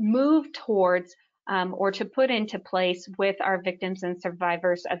move towards or to put into place with our victims and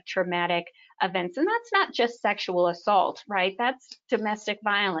survivors of traumatic events? And that's not just sexual assault, right? That's domestic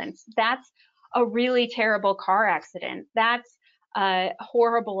violence. That's a really terrible car accident. That's a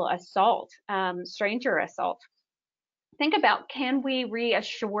horrible assault, stranger assault. Think about, can we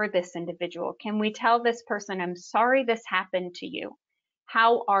reassure this individual? Can we tell this person, I'm sorry this happened to you.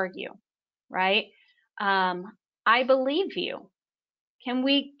 How are you? Right? I believe you. Can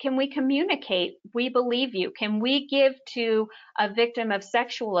we communicate? We believe you. Can we give to a victim of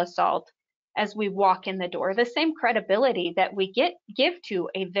sexual assault, as we walk in the door, the same credibility that we give to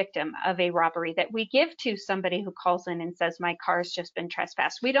a victim of a robbery, that we give to somebody who calls in and says, my car's just been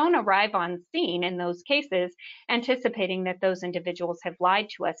trespassed? We don't arrive on scene in those cases anticipating that those individuals have lied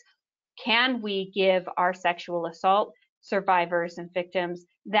to us. Can we give our sexual assault survivors and victims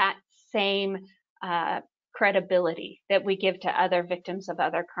that same credibility that we give to other victims of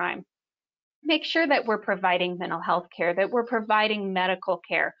other crime? Make sure that we're providing mental health care, that we're providing medical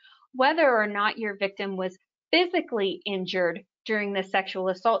care. Whether or not your victim was physically injured during the sexual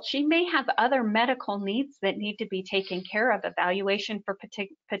assault, she may have other medical needs that need to be taken care of. Evaluation for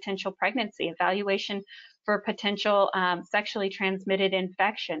potential pregnancy, evaluation for potential sexually transmitted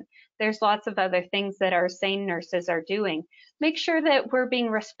infection. There's lots of other things that our SANE nurses are doing. Make sure that we're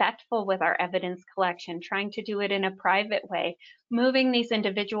being respectful with our evidence collection, trying to do it in a private way, moving these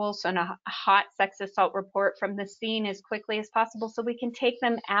individuals on a hot sex assault report from the scene as quickly as possible so we can take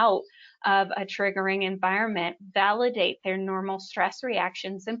them out of a triggering environment, validate their normal stress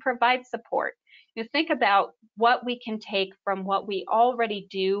reactions, and provide support. You think about what we can take from what we already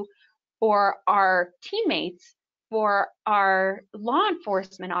do for our teammates, for our law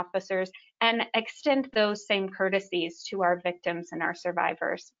enforcement officers, and extend those same courtesies to our victims and our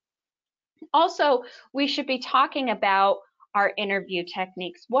survivors. Also, we should be talking about our interview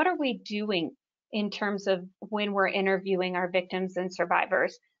techniques. What are we doing in terms of when we're interviewing our victims and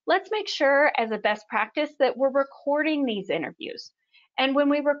survivors? Let's make sure as a best practice that we're recording these interviews. And when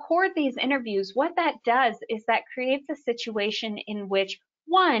we record these interviews, what that does is that creates a situation in which,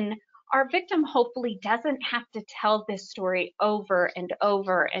 one, our victim hopefully doesn't have to tell this story over and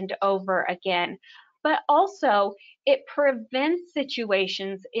over and over again, but also it prevents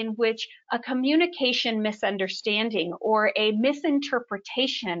situations in which a communication misunderstanding or a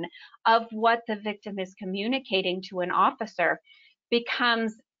misinterpretation of what the victim is communicating to an officer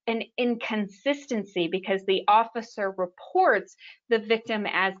becomes an inconsistency because the officer reports the victim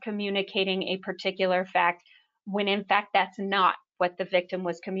as communicating a particular fact when in fact that's not what the victim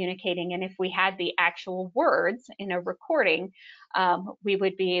was communicating. And if we had the actual words in a recording, we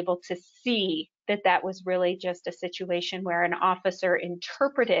would be able to see that that was really just a situation where an officer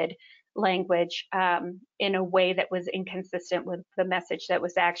interpreted language in a way that was inconsistent with the message that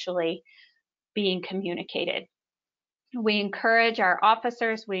was actually being communicated. We encourage our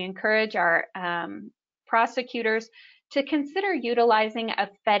officers, we encourage our prosecutors to consider utilizing a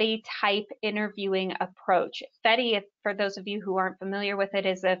FETI type interviewing approach. FETI, for those of you who aren't familiar with it,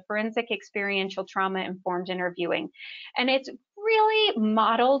 is a forensic experiential trauma informed interviewing. And it's really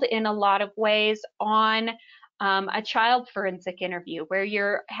modeled in a lot of ways on a child forensic interview where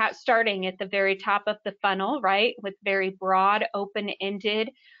you're starting at the very top of the funnel, right, with very broad, open-ended,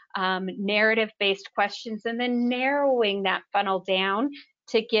 narrative-based questions, and then narrowing that funnel down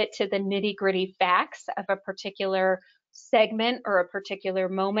to get to the nitty-gritty facts of a particular segment or a particular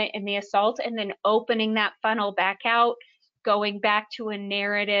moment in the assault, and then opening that funnel back out, going back to a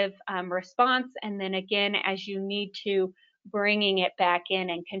narrative response, and then again, as you need to, bringing it back in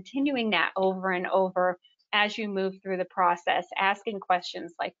and continuing that over and over as you move through the process, asking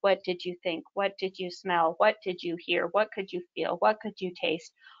questions like, what did you think? What did you smell? What did you hear? What could you feel? What could you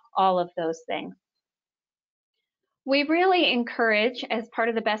taste? All of those things. We really encourage, as part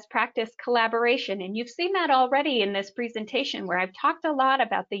of the best practice, collaboration, and you've seen that already in this presentation where I've talked a lot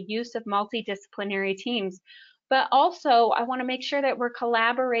about the use of multidisciplinary teams, but also I want to make sure that we're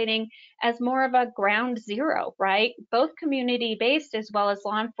collaborating as more of a ground zero, right? Both community-based as well as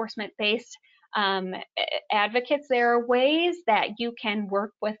law enforcement-based advocates. There are ways that you can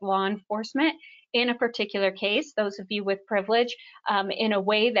work with law enforcement in a particular case, those of you with privilege, in a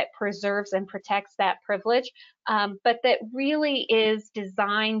way that preserves and protects that privilege, but that really is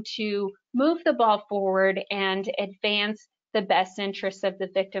designed to move the ball forward and advance the best interests of the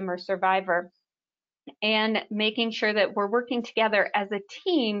victim or survivor, and making sure that we're working together as a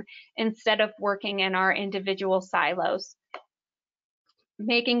team instead of working in our individual silos.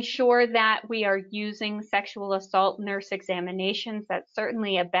 Making sure that we are using sexual assault nurse examinations, that's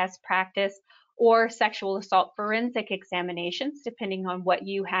certainly a best practice, or sexual assault forensic examinations, depending on what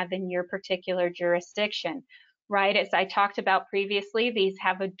you have in your particular jurisdiction, right? As I talked about previously, these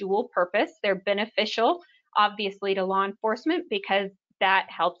have a dual purpose. They're beneficial, obviously, to law enforcement because that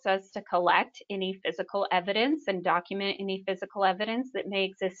helps us to collect any physical evidence and document any physical evidence that may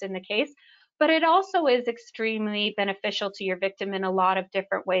exist in the case. But it also is extremely beneficial to your victim in a lot of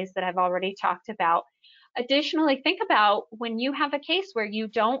different ways that I've already talked about. Additionally, think about when you have a case where you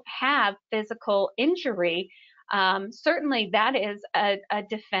don't have physical injury, certainly that is a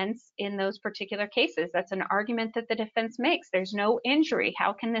defense in those particular cases. That's an argument that the defense makes. There's no injury.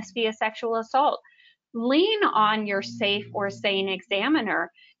 How can this be a sexual assault? Lean on your safe or sane examiner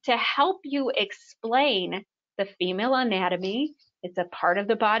to help you explain the female anatomy. It's a part of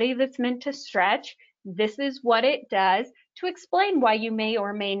the body that's meant to stretch. This is what it does, to explain why you may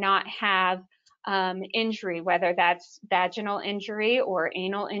or may not have injury, whether that's vaginal injury or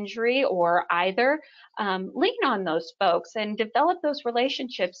anal injury or either. Lean on those folks and develop those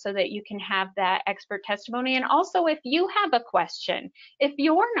relationships so that you can have that expert testimony. And also, if you have a question, if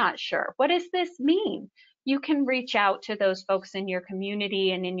you're not sure, what does this mean? You can reach out to those folks in your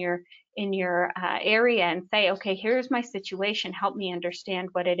community and in your area and say, okay, here's my situation. Help me understand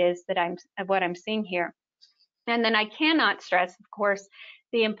what it is that I'm seeing here. And then I cannot stress, of course,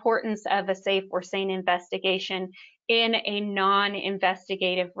 the importance of a safe or sane investigation in a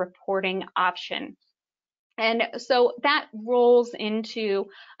non-investigative reporting option. And so that rolls into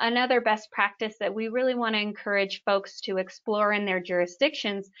another best practice that we really want to encourage folks to explore in their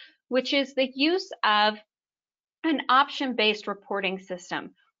jurisdictions, which is the use of an option-based reporting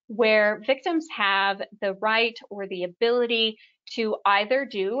system where victims have the right or the ability to either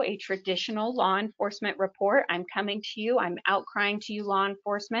do a traditional law enforcement report. I'm coming to you, I'm outcrying to you, law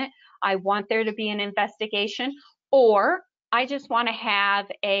enforcement. I want there to be an investigation, or I just want to have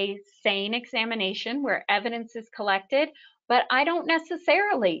a sane examination where evidence is collected, but I don't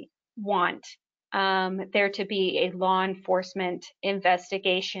necessarily want there to be a law enforcement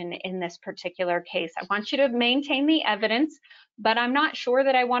investigation in this particular case. I want you to maintain the evidence, but I'm not sure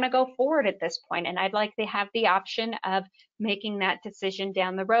that I want to go forward at this point, and I'd like to have the option of making that decision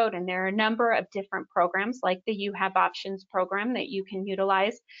down the road. And there are a number of different programs like the You Have Options program that you can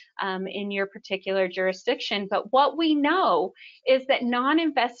utilize in your particular jurisdiction. But what we know is that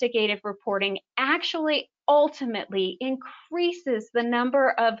non-investigative reporting actually ultimately increases the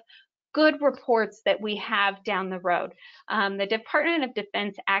number of good reports that we have down the road. The Department of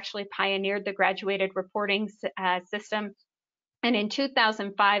Defense actually pioneered the graduated reporting system. And in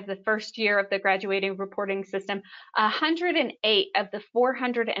 2005, the first year of the graduating reporting system, 108 of the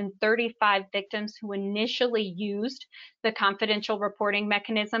 435 victims who initially used the confidential reporting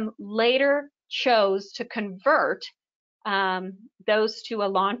mechanism later chose to convert those to a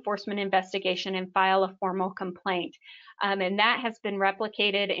law enforcement investigation and file a formal complaint. And that has been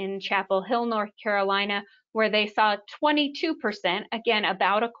replicated in Chapel Hill, North Carolina, where they saw 22%, again,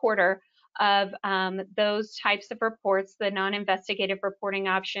 about a quarter of those types of reports, the non-investigative reporting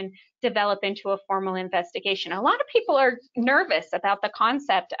option, develop into a formal investigation. A lot of people are nervous about the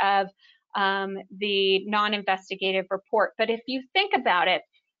concept of the non-investigative report, but if you think about it,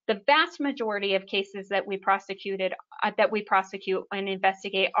 the vast majority of cases that we prosecute and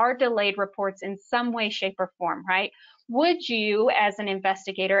investigate are delayed reports in some way, shape, or form, right? Would you, as an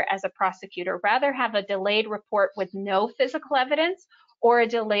investigator, as a prosecutor, rather have a delayed report with no physical evidence or a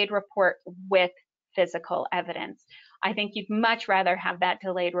delayed report with physical evidence? I think you'd much rather have that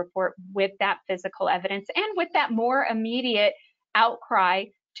delayed report with that physical evidence and with that more immediate outcry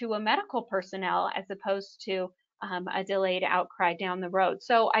to a medical personnel as opposed to a delayed outcry down the road.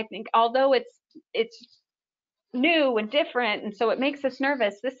 So I think although it's new and different, and so it makes us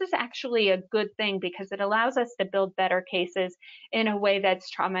nervous, this is actually a good thing because it allows us to build better cases in a way that's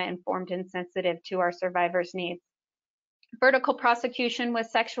trauma-informed and sensitive to our survivors' needs. Vertical prosecution with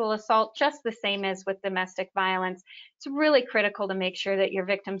sexual assault, just the same as with domestic violence. It's really critical to make sure that your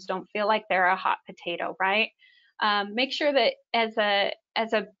victims don't feel like they're a hot potato, right? Make sure that as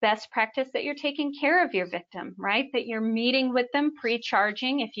a best practice that you're taking care of your victim, right? That you're meeting with them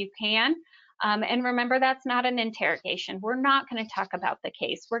pre-charging if you can. And remember, that's not an interrogation. We're not going to talk about the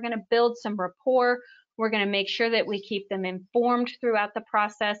case. We're going to build some rapport. We're going to make sure that we keep them informed throughout the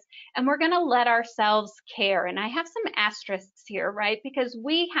process, and we're going to let ourselves care. And I have some asterisks here, right? Because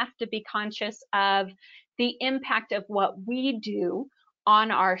we have to be conscious of the impact of what we do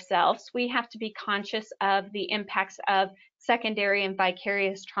on ourselves. We have to be conscious of the impacts of secondary and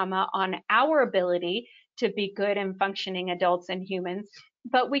vicarious trauma on our ability to be good and functioning adults and humans.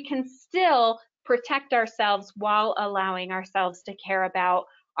 But we can still protect ourselves while allowing ourselves to care about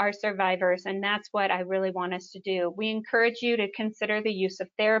our survivors, and that's what I really want us to do. We encourage you to consider the use of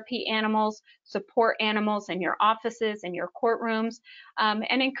therapy animals, support animals in your offices and your courtrooms,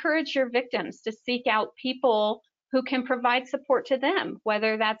 and encourage your victims to seek out people who can provide support to them,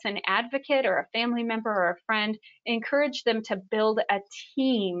 whether that's an advocate or a family member or a friend. Encourage them to build a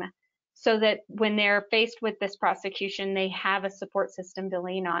team so that when they're faced with this prosecution, they have a support system to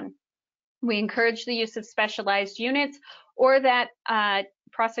lean on. We encourage the use of specialized units, or that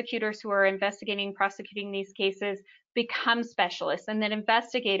prosecutors who are prosecuting these cases become specialists, and that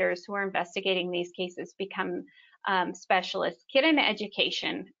investigators who are investigating these cases become specialists. Get an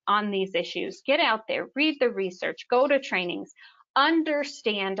education on these issues. Get out there, read the research, go to trainings,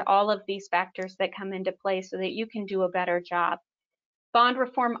 understand all of these factors that come into play so that you can do a better job. Bond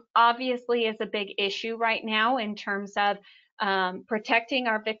reform obviously is a big issue right now in terms of protecting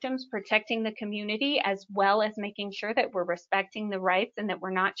our victims, protecting the community, as well as making sure that we're respecting the rights and that we're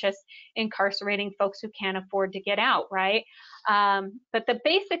not just incarcerating folks who can't afford to get out, right? But the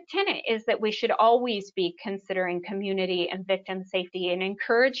basic tenet is that we should always be considering community and victim safety and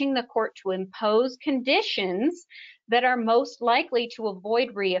encouraging the court to impose conditions that are most likely to avoid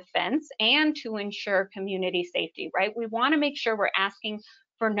reoffense and to ensure community safety, right? We want to make sure we're asking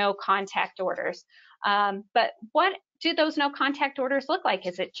for no contact orders. But what do those no contact orders look like?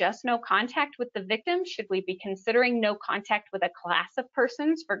 Is it just no contact with the victim? Should we be considering no contact with a class of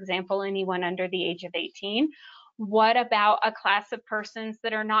persons, for example, anyone under the age of 18? What about a class of persons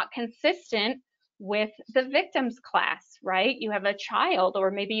that are not consistent with the victim's class, right? You have a child,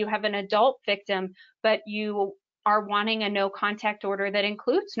 or maybe you have an adult victim, but you are wanting a no contact order that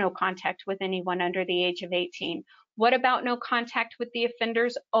includes no contact with anyone under the age of 18. What about no contact with the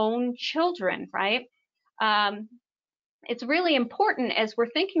offender's own children, right? It's really important as we're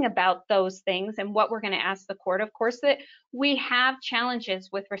thinking about those things and what we're going to ask the court, of course, that we have challenges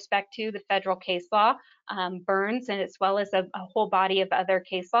with respect to the federal case law, Burns, and as well as a whole body of other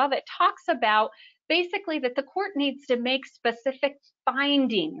case law that talks about basically that the court needs to make specific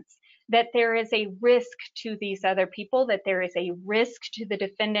findings, that there is a risk to these other people, that there is a risk to the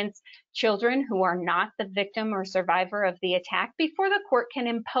defendant's children who are not the victim or survivor of the attack before the court can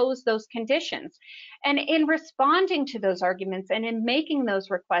impose those conditions. And in responding to those arguments and in making those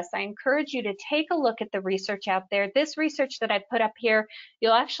requests, I encourage you to take a look at the research out there. This research that I put up here,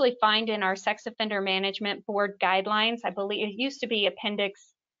 you'll actually find in our Sex Offender Management Board guidelines. I believe it used to be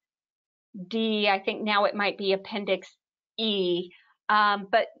Appendix D. I think now it might be Appendix E.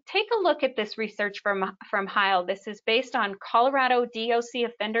 But take a look at this research from Heil. This is based on Colorado DOC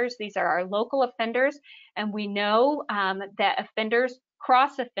offenders. These are our local offenders, and we know that offenders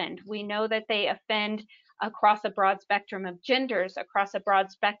cross-offend. We know that they offend across a broad spectrum of genders, across a broad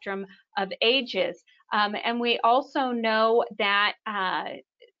spectrum of ages, and we also know that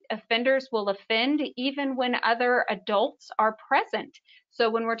offenders will offend even when other adults are present. So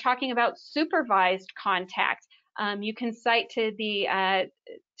when we're talking about supervised contact, you can cite to the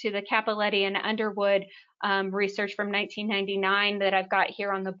Capoletti and Underwood research from 1999 that I've got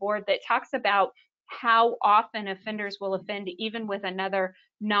here on the board that talks about how often offenders will offend even with another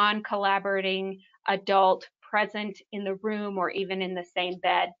non-collaborating adult present in the room or even in the same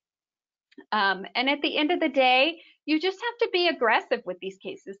bed. And at the end of the day, you just have to be aggressive with these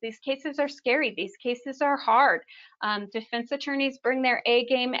cases. These cases are scary. These cases are hard. Defense attorneys bring their A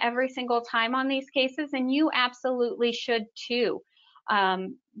game every single time on these cases, and you absolutely should too.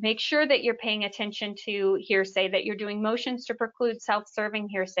 Make sure that you're paying attention to hearsay, that you're doing motions to preclude self-serving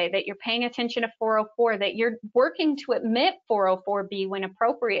hearsay, that you're paying attention to 404, that you're working to admit 404B when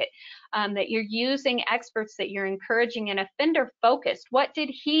appropriate, that you're using experts, that you're encouraging an offender focused. What did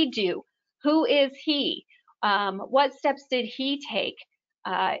he do? Who is he? What steps did he take?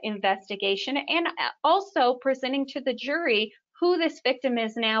 Investigation, and also presenting to the jury who this victim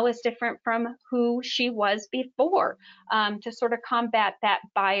is now is different from who she was before, to sort of combat that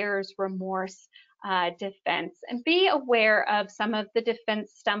buyer's remorse defense. And be aware of some of the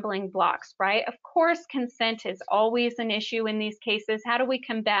defense stumbling blocks, right? Of course, consent is always an issue in these cases. How do we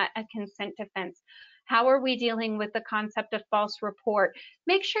combat a consent defense? How are we dealing with the concept of false report?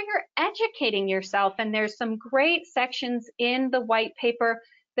 Make sure you're educating yourself, and there's some great sections in the white paper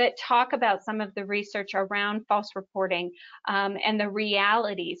that talk about some of the research around false reporting and the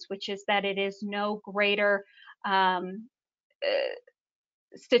realities, which is that it is no greater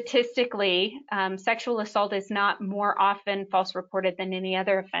statistically, sexual assault is not more often false reported than any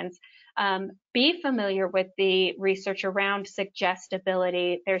other offense. Be familiar with the research around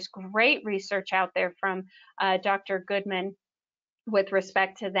suggestibility. There's great research out there from Dr. Goodman with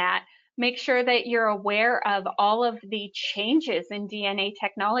respect to that. Make sure that you're aware of all of the changes in DNA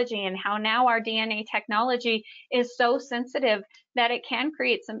technology and how now our DNA technology is so sensitive that it can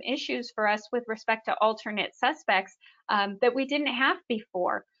create some issues for us with respect to alternate suspects that we didn't have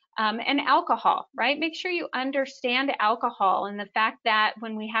before. And alcohol, right? Make sure you understand alcohol and the fact that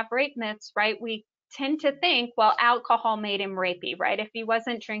when we have rape myths, right, we tend to think, well, alcohol made him rapey, right? If he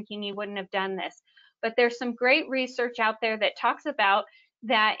wasn't drinking, he wouldn't have done this. But there's some great research out there that talks about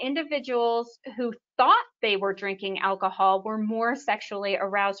that individuals who thought they were drinking alcohol were more sexually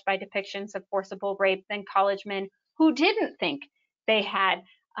aroused by depictions of forcible rape than college men who didn't think they had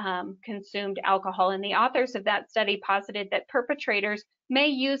consumed alcohol. And the authors of that study posited that perpetrators may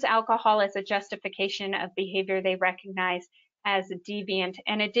use alcohol as a justification of behavior they recognize as deviant.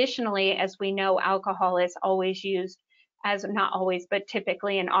 And additionally, as we know, alcohol is always used as, not always, but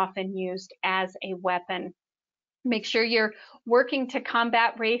typically and often used as a weapon. Make sure you're working to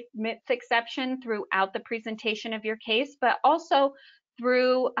combat rape myth exception throughout the presentation of your case, but also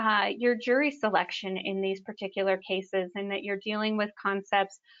through your jury selection in these particular cases, and that you're dealing with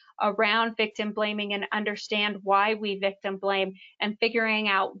concepts around victim blaming and understand why we victim blame and figuring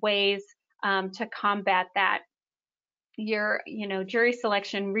out ways to combat that. Your jury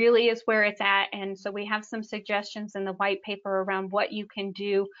selection really is where it's at, and so we have some suggestions in the white paper around what you can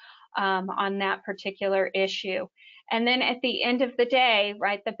do on that particular issue. And then at the end of the day,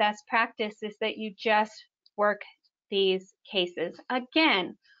 right, the best practice is that you just work these cases.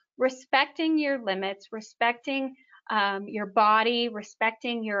 Again, respecting your limits, respecting your body,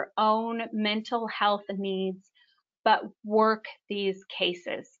 respecting your own mental health needs, but work these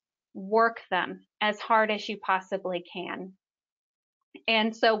cases. Work them as hard as you possibly can.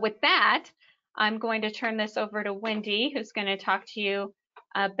 And so with that, I'm going to turn this over to Wendy, who's going to talk to you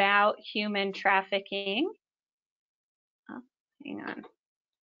about human trafficking. Oh, hang on.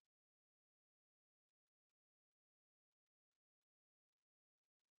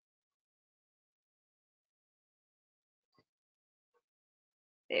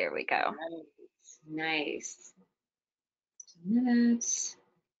 There we go. Nice. 2 minutes.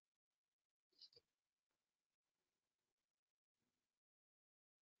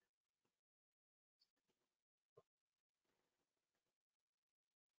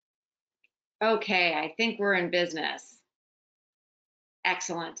 Okay, I think we're in business.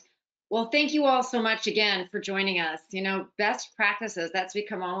 Excellent. Well, thank you all so much again for joining us. You know, best practices, that's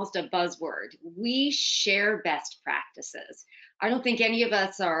become almost a buzzword. We share best practices. I don't think any of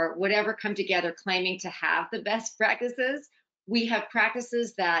us would ever come together claiming to have the best practices. We have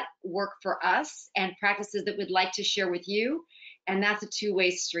practices that work for us and practices that we'd like to share with you. And that's a two-way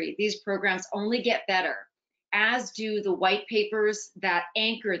street. These programs only get better, as do the white papers that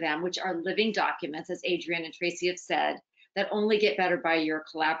anchor them, which are living documents, as Adrienne and Tracy have said, that only get better by your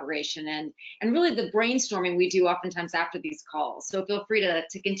collaboration and really the brainstorming we do oftentimes after these calls. So feel free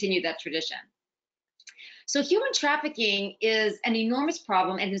to continue that tradition. So human trafficking is an enormous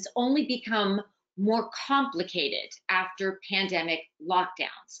problem and has only become more complicated after pandemic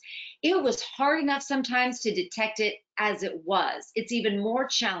lockdowns. It was hard enough sometimes to detect it as it was. It's even more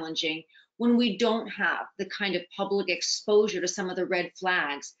challenging when we don't have the kind of public exposure to some of the red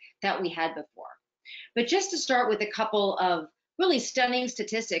flags that we had before. But just to start with a couple of really stunning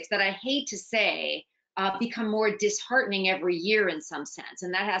statistics that I hate to say become more disheartening every year in some sense,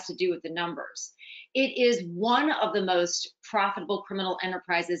 and that has to do with the numbers. It is one of the most profitable criminal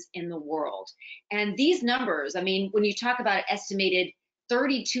enterprises in the world. And these numbers, I mean, when you talk about an estimated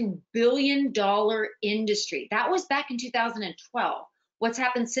 $32 billion industry, that was back in 2012. What's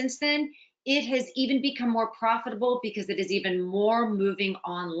happened since then? It has even become more profitable because it is even more moving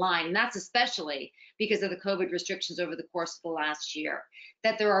online. And that's especially because of the COVID restrictions over the course of the last year,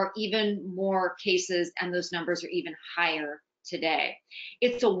 that there are even more cases and those numbers are even higher today.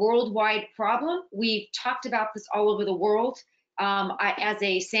 It's a worldwide problem. We've talked about this all over the world. As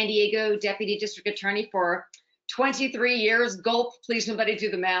a San Diego Deputy District Attorney for 23 years, gulp, please nobody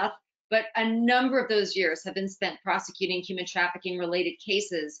do the math, but a number of those years have been spent prosecuting human trafficking related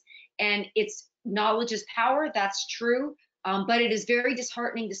cases. And it's knowledge is power, that's true, but it is very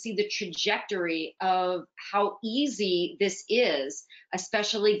disheartening to see the trajectory of how easy this is,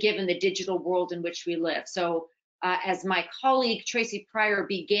 especially given the digital world in which we live. So as my colleague Tracy Pryor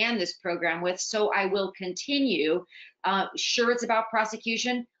began this program with, so I will continue. Sure, it's about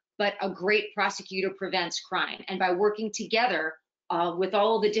prosecution, but a great prosecutor prevents crime. And by working together with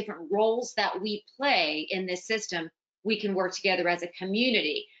all of the different roles that we play in this system, we can work together as a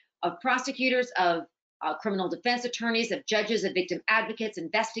community of prosecutors, of criminal defense attorneys, of judges, of victim advocates,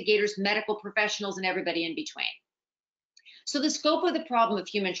 investigators, medical professionals, and everybody in between. So the scope of the problem of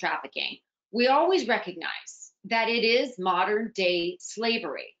human trafficking, we always recognize that it is modern day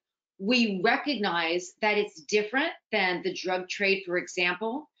slavery. We recognize that it's different than the drug trade, for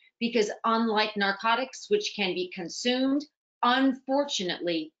example, because unlike narcotics, which can be consumed,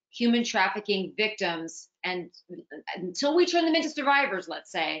 unfortunately, human trafficking victims, and until we turn them into survivors,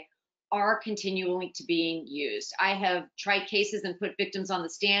 let's say, are continuing to being used. I have tried cases and put victims on the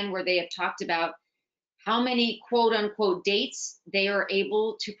stand where they have talked about how many quote unquote dates they are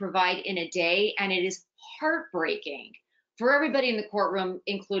able to provide in a day, and it is heartbreaking for everybody in the courtroom,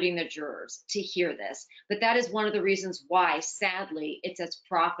 including the jurors, to hear this. But that is one of the reasons why, sadly, it's as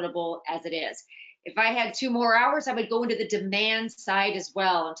profitable as it is. If I had 2 more hours, I would go into the demand side as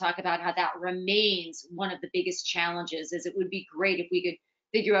well and talk about how that remains one of the biggest challenges. Is it would be great if we could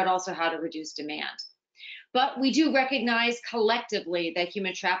figure out also how to reduce demand. But we do recognize collectively that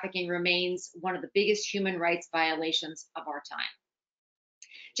human trafficking remains one of the biggest human rights violations of our time.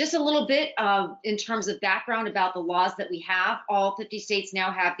 Just a little bit in terms of background about the laws that we have. All 50 states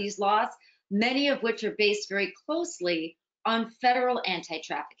now have these laws, many of which are based very closely on federal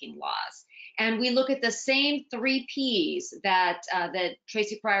anti-trafficking laws. And we look at the same 3 Ps that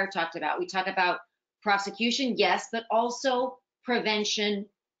Tracy Pryor talked about. We talk about prosecution, yes, but also prevention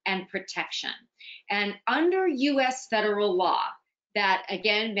and protection. And under US federal law, that,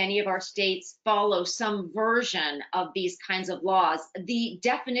 again, many of our states follow some version of these kinds of laws. The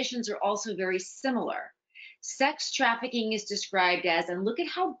definitions are also very similar. Sex trafficking is described as, and look at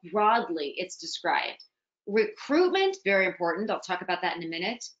how broadly it's described: recruitment, very important, I'll talk about that in a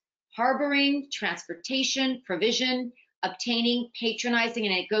minute, harboring, transportation, provision, obtaining, patronizing,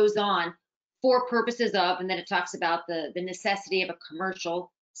 and it goes on, for purposes of, and then it talks about the necessity of a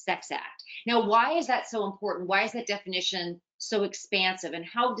commercial sex act. Now, why is that so important? Why is that definition so expansive? And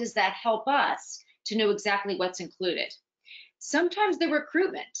how does that help us to know exactly what's included? Sometimes the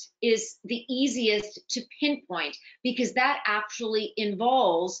recruitment is the easiest to pinpoint because that actually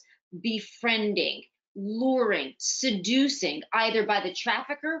involves befriending, luring, seducing, either by the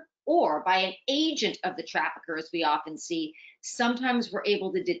trafficker or by an agent of the trafficker, as we often see. Sometimes we're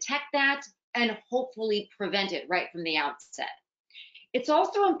able to detect that and hopefully prevent it right from the outset. It's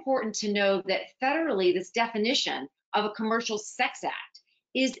also important to know that federally, this definition of a commercial sex act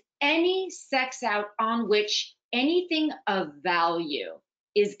is any sex act on which anything of value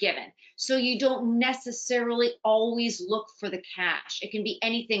is given. So you don't necessarily always look for the cash. It can be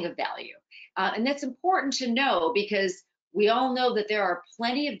anything of value. And that's important to know because we all know that there are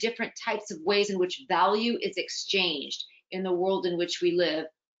plenty of different types of ways in which value is exchanged in the world in which we live,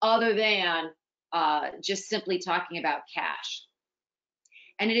 other than just simply talking about cash.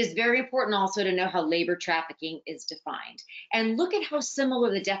 And it is very important also to know how labor trafficking is defined. And look at how similar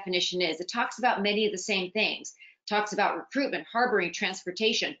the definition is. It talks about many of the same things. It talks about recruitment, harboring,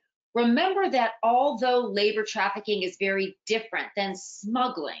 transportation. Remember that although labor trafficking is very different than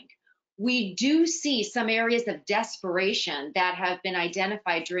smuggling, we do see some areas of desperation that have been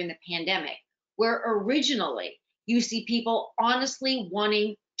identified during the pandemic, where originally you see people honestly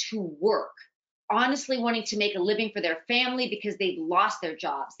wanting to work, honestly wanting to make a living for their family because they've lost their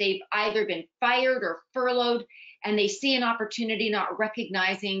jobs. They've either been fired or furloughed, and they see an opportunity, not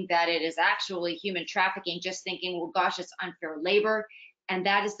recognizing that it is actually human trafficking, just thinking, well, gosh, it's unfair labor. And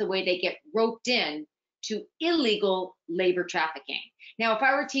that is the way they get roped in to illegal labor trafficking. Now, if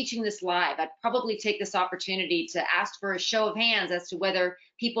I were teaching this live, I'd probably take this opportunity to ask for a show of hands as to whether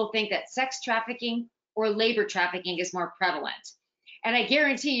people think that sex trafficking or labor trafficking is more prevalent. And I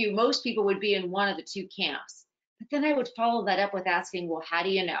guarantee you, most people would be in one of the two camps. But then I would follow that up with asking, well, how do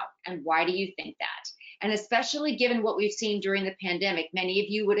you know? And why do you think that? And especially given what we've seen during the pandemic, many of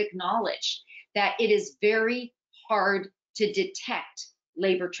you would acknowledge that it is very hard to detect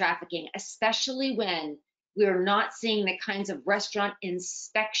labor trafficking, especially when we're not seeing the kinds of restaurant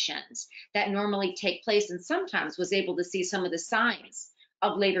inspections that normally take place, and sometimes was able to see some of the signs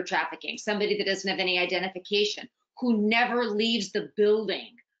of labor trafficking. Somebody that doesn't have any identification, who never leaves the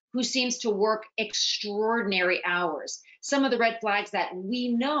building, who seems to work extraordinary hours. Some of the red flags that we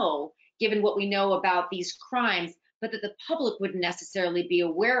know, given what we know about these crimes, but that the public wouldn't necessarily be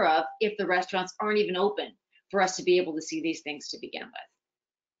aware of if the restaurants aren't even open for us to be able to see these things to begin with.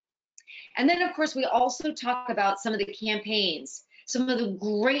 And then, of course, we also talk about some of the campaigns, some of the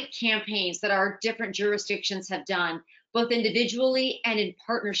great campaigns that our different jurisdictions have done, both individually and in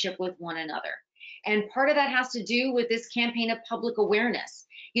partnership with one another. And part of that has to do with this campaign of public awareness.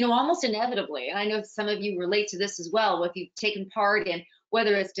 You know, almost inevitably, and I know some of you relate to this as well, if you've taken part in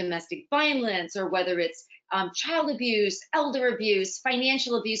whether it's domestic violence or whether it's child abuse, elder abuse,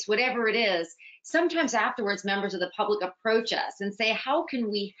 financial abuse, whatever it is, sometimes afterwards members of the public approach us and say, how can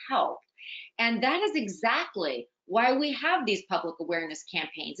we help? And that is exactly why we have these public awareness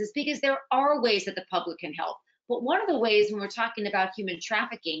campaigns, is because there are ways that the public can help. But one of the ways when we're talking about human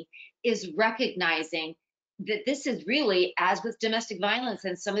trafficking is recognizing that this is really, as with domestic violence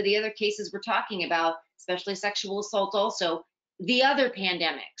and some of the other cases we're talking about, especially sexual assault also, the other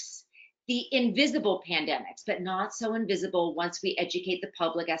pandemics, the invisible pandemics, but not so invisible once we educate the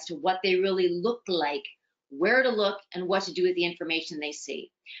public as to what they really look like, where to look, and what to do with the information they see.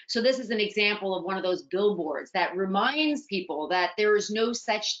 So this is an example of one of those billboards that reminds people that there is no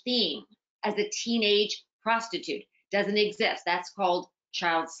such thing as a teenage prostitute. Doesn't exist. That's called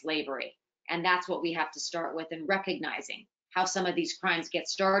child slavery. And that's what we have to start with, in recognizing how some of these crimes get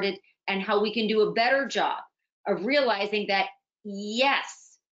started and how we can do a better job of realizing that,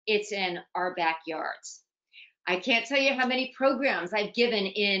 yes, it's in our backyards. I can't tell you how many programs I've given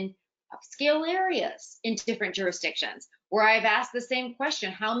in upscale areas in different jurisdictions where I've asked the same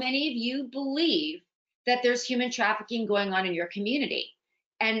question: how many of you believe that there's human trafficking going on in your community?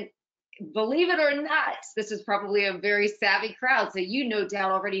 And believe it or not, this is probably a very savvy crowd, so you no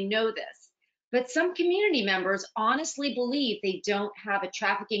doubt already know this, but some community members honestly believe they don't have a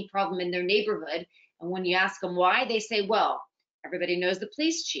trafficking problem in their neighborhood. And when you ask them why, they say, well, everybody knows the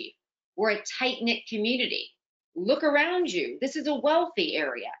police chief. We're a tight-knit community. Look around you. This is a wealthy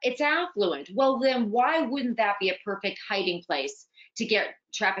area. It's affluent. Well, then why wouldn't that be a perfect hiding place to get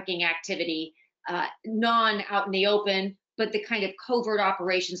trafficking activity, non out in the open, but the kind of covert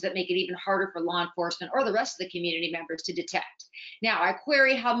operations that make it even harder for law enforcement or the rest of the community members to detect. Now, I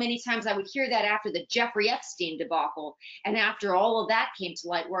query how many times I would hear that after the Jeffrey Epstein debacle, and after all of that came to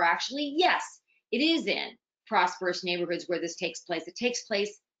light, where actually, yes, it is in prosperous neighborhoods where this takes place. It takes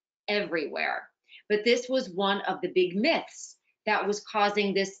place everywhere. But this was one of the big myths that was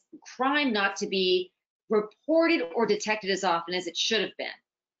causing this crime not to be reported or detected as often as it should have been.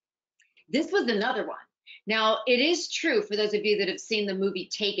 This was another one. Now, it is true, for those of you that have seen the movie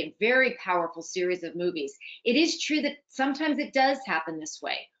Taken, very powerful series of movies, it is true that sometimes it does happen this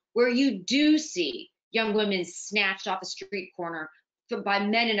way, where you do see young women snatched off a street corner by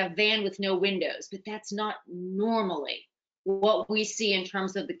men in a van with no windows, but that's not normally what we see in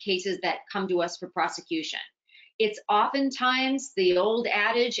terms of the cases that come to us for prosecution. It's oftentimes the old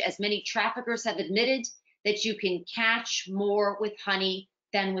adage, as many traffickers have admitted, that you can catch more with honey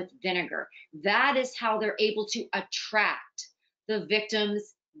than with vinegar. That is how they're able to attract the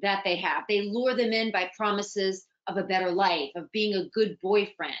victims that they have. They lure them in by promises of a better life, of being a good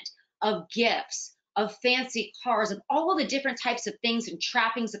boyfriend, of gifts, of fancy cars, of all of the different types of things and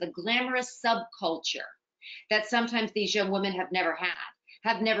trappings of a glamorous subculture that sometimes these young women have never had,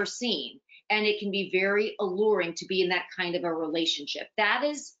 have never seen. And it can be very alluring to be in that kind of a relationship. That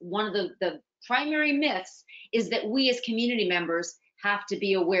is one of the primary myths, is that we as community members have to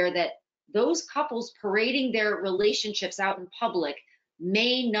be aware that those couples parading their relationships out in public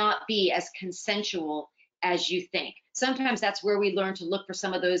may not be as consensual as you think. Sometimes that's where we learn to look for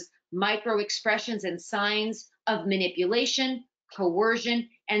some of those micro expressions and signs of manipulation, coercion,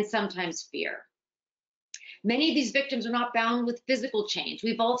 and sometimes fear. Many of these victims are not bound with physical change.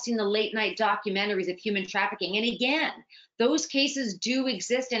 We've all seen the late night documentaries of human trafficking. And again, those cases do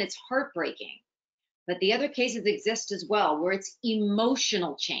exist, and it's heartbreaking. But the other cases exist as well, where it's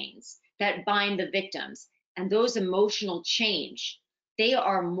emotional chains that bind the victims. And those emotional chains, they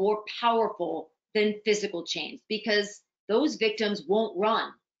are more powerful than physical chains, because those victims won't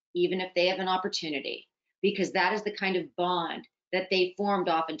run, even if they have an opportunity, because that is the kind of bond that they formed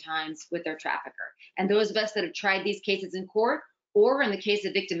oftentimes with their trafficker. And those of us that have tried these cases in court, or in the case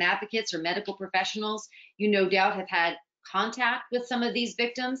of victim advocates or medical professionals, you no doubt have had contact with some of these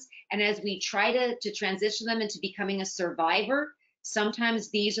victims. And as we try to transition them into becoming a survivor, sometimes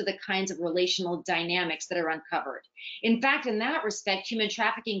these are the kinds of relational dynamics that are uncovered. In fact, in that respect, human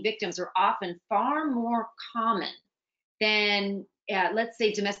trafficking victims are often far more common than, let's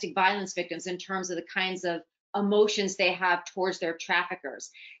say, domestic violence victims in terms of the kinds of emotions they have towards their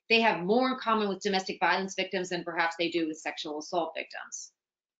traffickers. They have more in common with domestic violence victims than perhaps they do with sexual assault victims.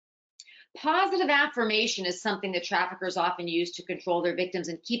 Positive affirmation is something that traffickers often use to control their victims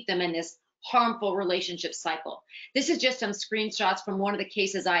and keep them in this harmful relationship cycle. This is just some screenshots from one of the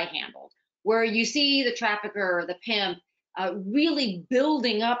cases I handled, where you see the trafficker or the pimp really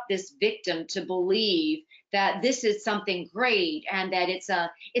building up this victim to believe that this is something great and that it's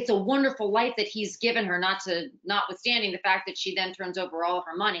a wonderful life that he's given her, notwithstanding the fact that she then turns over all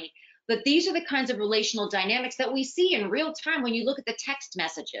her money. But these are the kinds of relational dynamics that we see in real time when you look at the text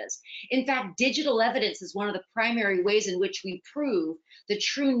messages. In fact, digital evidence is one of the primary ways in which we prove the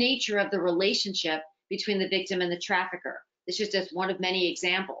true nature of the relationship between the victim and the trafficker. This is just one of many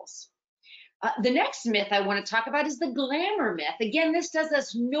examples. The next myth I want to talk about is the glamour myth. Again, this does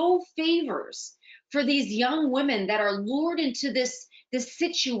us no favors for these young women that are lured into this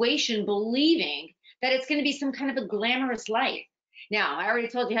situation believing that it's going to be some kind of a glamorous life. Now, I already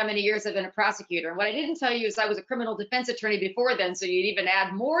told you how many years I've been a prosecutor. And what I didn't tell you is I was a criminal defense attorney before then, so you'd even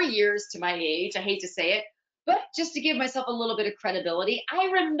add more years to my age. I hate to say it, but just to give myself a little bit of credibility, I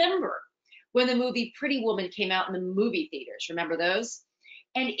remember when the movie Pretty Woman came out in the movie theaters. Remember those?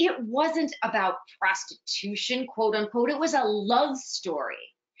 And it wasn't about prostitution, quote unquote. It was a love story.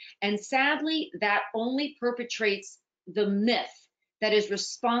 And sadly, that only perpetrates the myth that is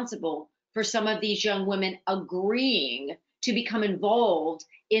responsible for some of these young women agreeing to become involved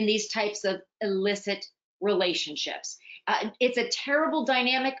in these types of illicit relationships. It's a terrible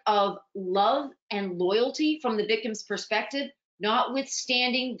dynamic of love and loyalty from the victim's perspective,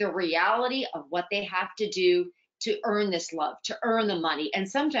 notwithstanding the reality of what they have to do to earn this love, to earn the money, and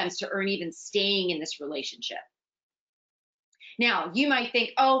sometimes to earn even staying in this relationship. Now, you might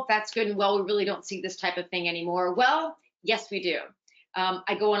think, oh, that's good and well, we really don't see this type of thing anymore. Well, yes, we do.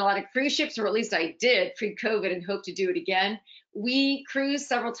 I go on a lot of cruise ships, or at least I did pre-COVID and hope to do it again. We cruise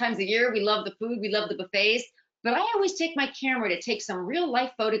several times a year. We love the food. We love the buffets. But I always take my camera to take some real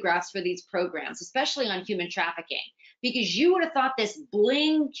life photographs for these programs, especially on human trafficking, because you would have thought this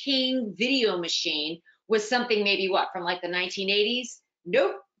Bling King video machine was something maybe what, from like the 1980s?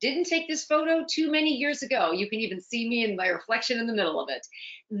 Nope, didn't take this photo too many years ago. You can even see me in my reflection in the middle of it.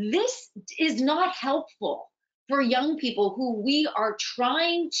 This is not helpful for young people who we are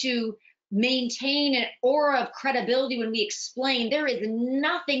trying to maintain an aura of credibility when we explain there is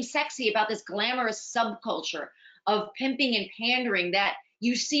nothing sexy about this glamorous subculture of pimping and pandering that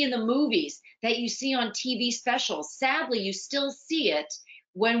you see in the movies, that you see on TV specials. Sadly, you still see it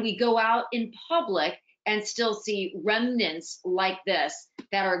when we go out in public and still see remnants like this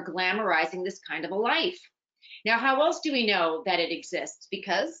that are glamorizing this kind of a life. Now, how else do we know that it exists?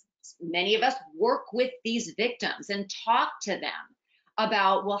 Because many of us work with these victims and talk to them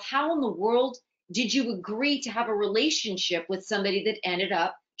about, well, how in the world did you agree to have a relationship with somebody that ended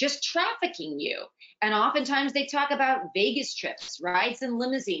up just trafficking you? And oftentimes they talk about Vegas trips, rides in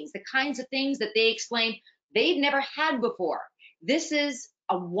limousines, the kinds of things that they explain they've never had before. This is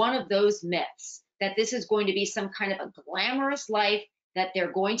one of those myths, that this is going to be some kind of a glamorous life that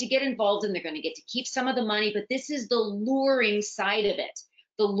they're going to get involved in. They're going to get to keep some of the money, but this is the luring side of it,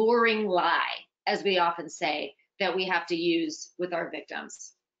 the luring lie, as we often say, that we have to use with our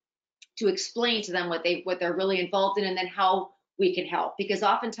victims to explain to them what they're really involved in and then how we can help. Because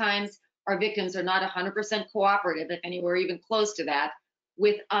oftentimes our victims are not 100% cooperative, if anywhere even close to that,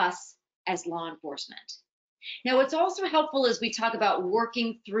 with us as law enforcement. Now, what's also helpful as we talk about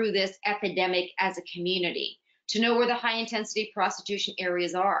working through this epidemic as a community, to know where the high intensity prostitution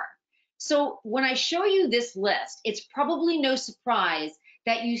areas are. So when I show you this list, it's probably no surprise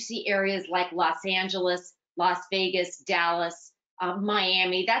that you see areas like Los Angeles, Las Vegas, Dallas,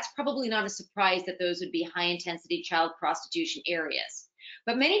 Miami. That's probably not a surprise that those would be high intensity child prostitution areas.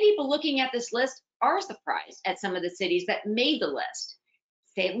 But many people looking at this list are surprised at some of the cities that made the list.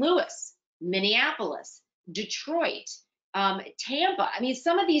 St. Louis, Minneapolis, Detroit, Tampa. I mean,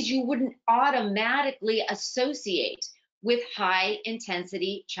 some of these you wouldn't automatically associate with high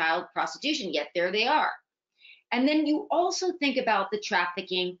intensity child prostitution, yet there they are. And then you also think about the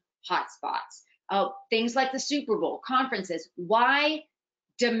trafficking hotspots, things like the Super Bowl, conferences. Why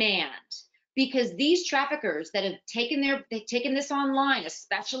demand? Because these traffickers that have taken this online,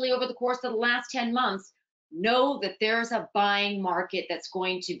 especially over the course of the last 10 months, know that there's a buying market that's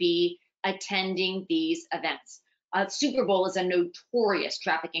going to be attending these events. Super Bowl is a notorious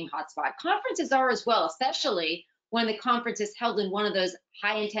trafficking hotspot. Conferences are as well, especially when the conference is held in one of those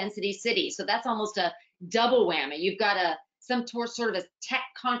high intensity cities. So that's almost a double whammy. You've got some sort of a tech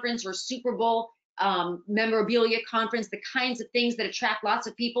conference or Super Bowl memorabilia conference, the kinds of things that attract lots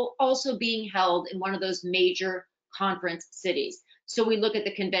of people, also being held in one of those major conference cities. So we look at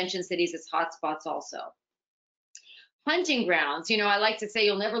the convention cities as hotspots also. Hunting grounds, you know, I like to say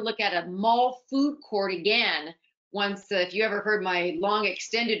you'll never look at a mall food court again once, if you ever heard my long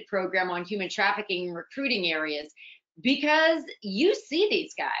extended program on human trafficking and recruiting areas, because you see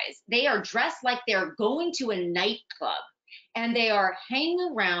these guys, they are dressed like they're going to a nightclub and they are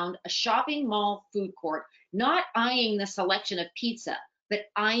hanging around a shopping mall food court, not eyeing the selection of pizza, but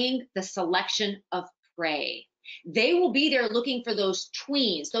eyeing the selection of prey. They will be there looking for those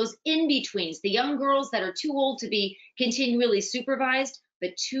tweens, those in-betweens, the young girls that are too old to be continually supervised,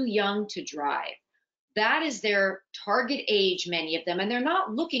 but too young to drive. That is their target age, many of them, and they're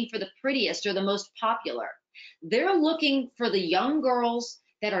not looking for the prettiest or the most popular. They're looking for the young girls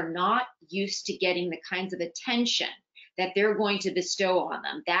that are not used to getting the kinds of attention that they're going to bestow on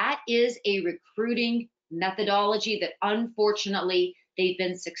them. That is a recruiting methodology that unfortunately they've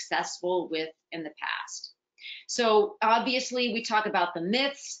been successful with in the past. So obviously we talk about the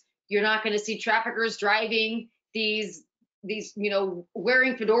myths. You're not going to see traffickers driving these, you know,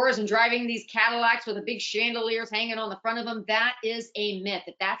 wearing fedoras and driving these Cadillacs with the big chandeliers hanging on the front of them. That is a myth.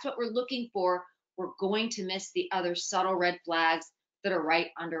 If that's what we're looking for, we're going to miss the other subtle red flags that are right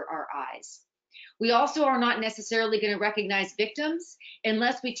under our eyes. We also are not necessarily going to recognize victims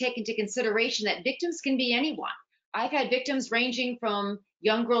unless we take into consideration that victims can be anyone. I've had victims ranging from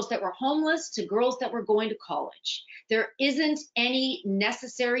young girls that were homeless to girls that were going to college. There isn't any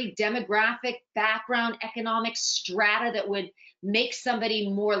necessary demographic, background, economic strata that would make somebody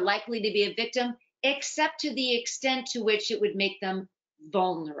more likely to be a victim, except to the extent to which it would make them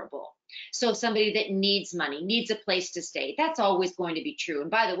vulnerable. So somebody that needs money, needs a place to stay, that's always going to be true.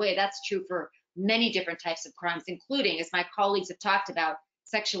 And by the way, that's true for many different types of crimes, including, as my colleagues have talked about,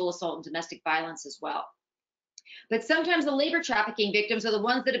 sexual assault and domestic violence as well. But sometimes the labor trafficking victims are the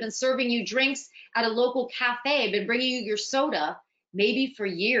ones that have been serving you drinks at a local cafe, been bringing you your soda, maybe for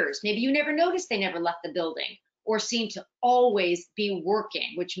years. Maybe you never noticed they never left the building. or seem to always be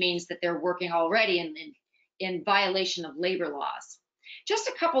working, which means that they're working already in violation of labor laws. Just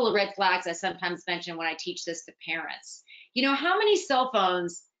a couple of red flags I sometimes mention when I teach this to parents. You know, how many cell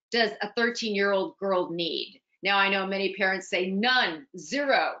phones does a 13-year-old girl need? Now, I know many parents say none,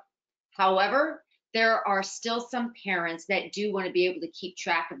 zero. However, there are still some parents that do want to be able to keep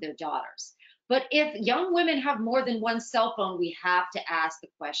track of their daughters. But if young women have more than one cell phone, we have to ask the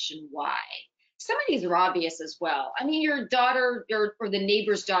question, why? Some of these are obvious as well. I mean, your daughter or the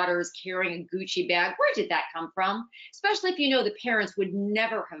neighbor's daughter is carrying a Gucci bag. Where did that come from? Especially if you know the parents would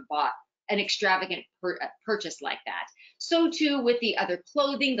never have bought an extravagant purchase like that. So too with the other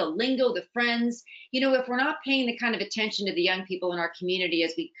clothing, the lingo, the friends. You know, if we're not paying the kind of attention to the young people in our community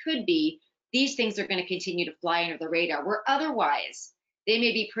as we could be, these things are going to continue to fly under the radar, where otherwise they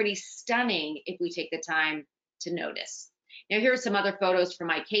may be pretty stunning if we take the time to notice. Now, here are some other photos from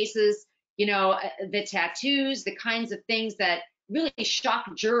my cases. You know, the tattoos, the kinds of things that really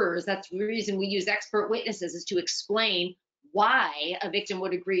shock jurors. That's the reason we use expert witnesses, is to explain why a victim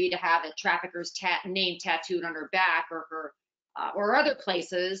would agree to have a trafficker's name tattooed on her back, or her or other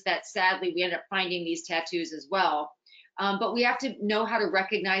places that sadly we end up finding these tattoos as well. But we have to know how to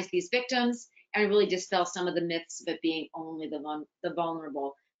recognize these victims and really dispel some of the myths of it being only the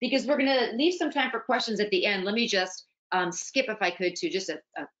vulnerable. Because we're going to leave some time for questions at the end. Let me just skip, if I could, to just a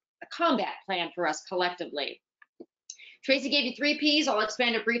combat plan for us collectively. Tracy gave you 3 Ps. I'll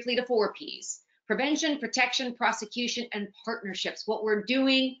expand it briefly to 4 Ps. Prevention, protection, prosecution, and partnerships. What we're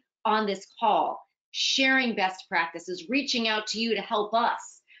doing on this call, sharing best practices, reaching out to you to help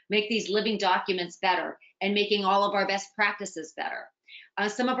us make these living documents better, and making all of our best practices better.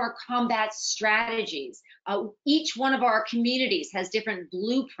 Some of our combat strategies. Each one of our communities has different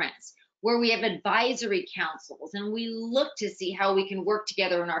blueprints where we have advisory councils, and we look to see how we can work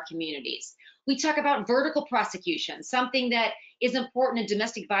together in our communities. We talk about vertical prosecution, something that is important in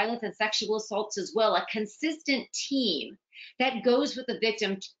domestic violence and sexual assaults as well, a consistent team that goes with the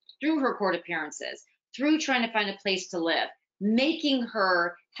victim through her court appearances, through trying to find a place to live, making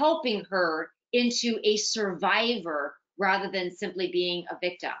her, helping her into a survivor rather than simply being a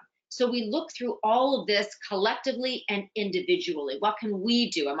victim. So we look through all of this collectively and individually. What can we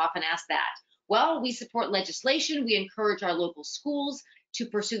do? I'm often asked that. Well, we support legislation. We encourage our local schools to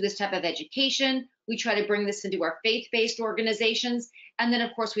pursue this type of education. We try to bring this into our faith-based organizations. And then,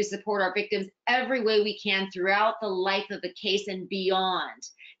 of course, we support our victims every way we can throughout the life of the case and beyond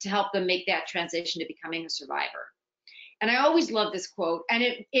to help them make that transition to becoming a survivor. And I always love this quote, and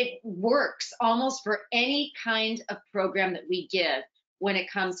it works almost for any kind of program that we give when it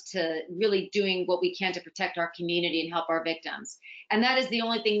comes to really doing what we can to protect our community and help our victims. And that is the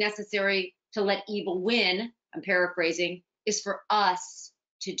only thing necessary to let evil win, I'm paraphrasing, is for us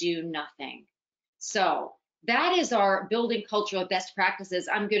to do nothing. So that is our building culture of best practices.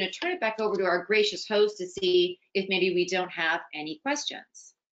 I'm going to turn it back over to our gracious host to see if maybe we don't have any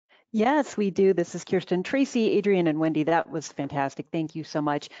questions. Yes, we do. This is Kirsten, Tracy, Adrian, and Wendy. That was fantastic. Thank you so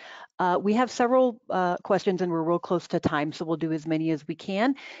much. We have several questions and we're real close to time, so we'll do as many as we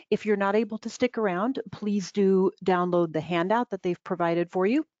can. If you're not able to stick around, please do download the handout that they've provided for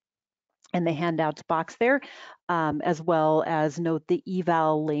you in the handouts box there, as well as note the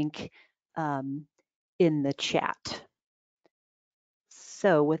eval link in the chat.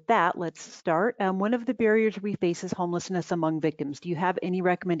 So with that, let's start. One of the barriers we face is homelessness among victims. Do you have any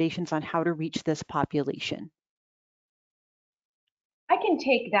recommendations on how to reach this population? I can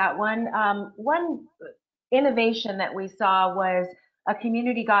take that one. One innovation that we saw was a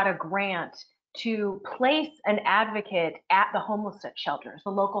community got a grant to place an advocate at the homeless shelters, the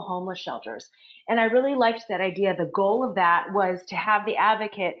local homeless shelters. And I really liked that idea. The goal of that was to have the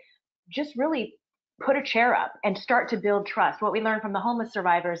advocate just really put a chair up and start to build trust. What we learned from the homeless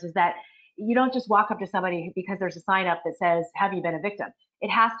survivors is that you don't just walk up to somebody because there's a sign up that says, have you been a victim? It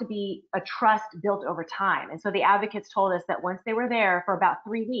has to be a trust built over time. And so the advocates told us that once they were there for about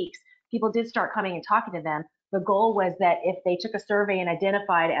 3 weeks, people did start coming and talking to them. The goal was that if they took a survey and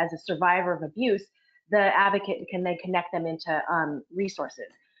identified as a survivor of abuse, the advocate can then connect them into resources.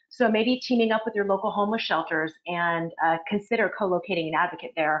 So maybe teaming up with your local homeless shelters and consider co-locating an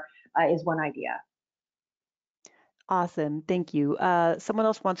advocate there is one idea. Awesome, thank you. Someone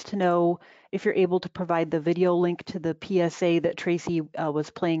else wants to know if you're able to provide the video link to the PSA that Tracy was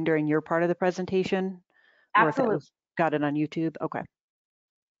playing during your part of the presentation, or if that was got it on YouTube. Okay.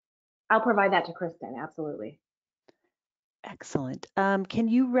 I'll provide that to Kristen, absolutely. Excellent. Can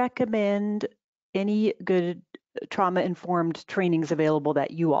you recommend any good trauma-informed trainings available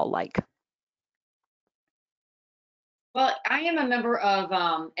that you all like? Well, I am a member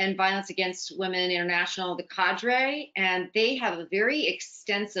of End Violence Against Women International, the cadre, and they have a very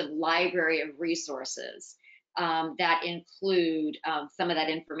extensive library of resources that include some of that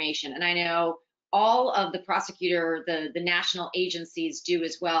information. And I know all of the the national agencies do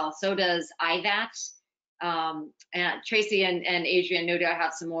as well. So does IVAT. And Tracy and Adrian no doubt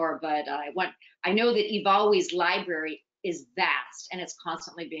have some more, but I know that Evolwe's library is vast and it's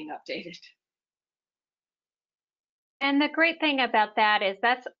constantly being updated. And the great thing about that is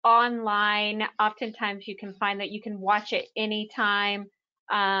that's online. Oftentimes you can find that you can watch it anytime.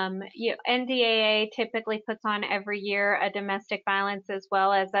 NDAA typically puts on every year a domestic violence as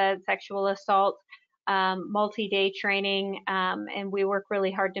well as a sexual assault multi-day training, and we work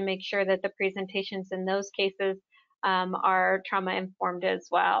really hard to make sure that the presentations in those cases are trauma informed as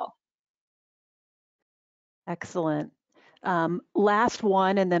well. Excellent. Last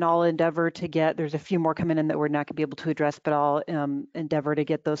one, and then I'll endeavor to get, there's a few more coming in that we're not going to be able to address, but I'll endeavor to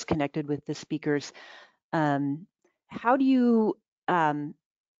get those connected with the speakers. How do you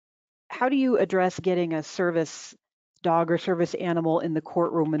address getting a service dog or service animal in the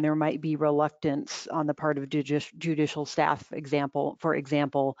courtroom when there might be reluctance on the part of judicial staff, for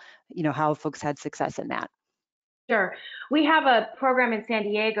example, how have folks had success in that? Sure. We have a program in San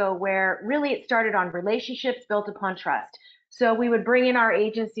Diego where really it started on relationships built upon trust. So we would bring in our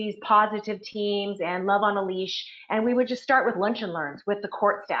agency's positive teams and Love on a Leash, and we would just start with lunch and learns with the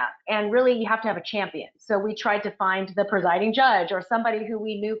court staff. And really, you have to have a champion. So we tried to find the presiding judge or somebody who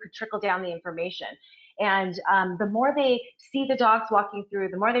we knew could trickle down the information. And the more they see the dogs walking through,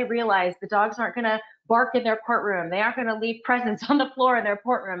 the more they realize the dogs aren't going to bark in their courtroom. They aren't going to leave presents on the floor in their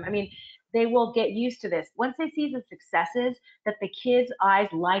courtroom. I mean, they will get used to this. Once they see the successes, that the kids' eyes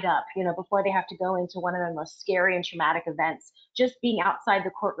light up, before they have to go into one of the most scary and traumatic events, just being outside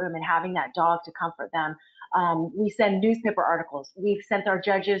the courtroom and having that dog to comfort them. We send newspaper articles. We've sent our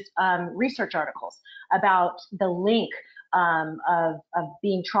judges research articles about the link of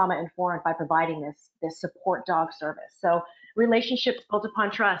being trauma informed by providing this support dog service. So relationships built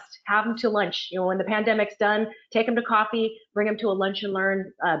upon trust. Have them to lunch. When the pandemic's done, take them to coffee, bring them to a lunch and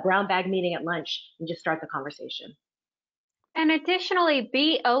learn brown bag meeting at lunch, and just start the conversation. And additionally,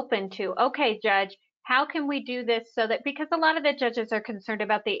 be open to, okay, judge, how can we do this so that, because a lot of the judges are concerned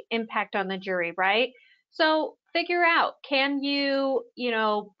about the impact on the jury, right? So figure out, can you,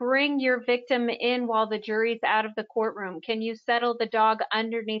 bring your victim in while the jury's out of the courtroom? Can you settle the dog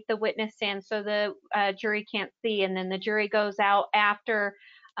underneath the witness stand so the jury can't see, and then the jury goes out after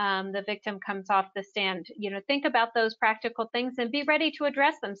the victim comes off the stand? Think about those practical things and be ready to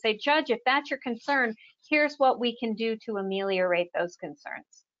address them. Say, judge, if that's your concern, here's what we can do to ameliorate those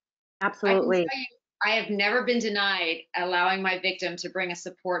concerns. Absolutely. I have never been denied allowing my victim to bring a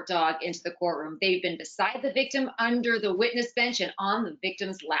support dog into the courtroom. They've been beside the victim, under the witness bench, and on the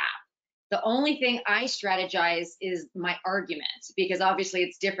victim's lap. The only thing I strategize is my argument, because obviously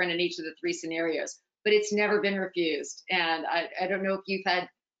it's different in each of the three scenarios, but it's never been refused. And I don't know if you've had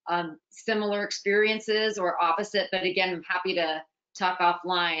similar experiences or opposite, but again, I'm happy to talk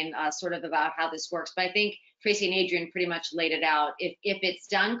offline sort of about how this works. But I think Tracy and Adrian pretty much laid it out. If it's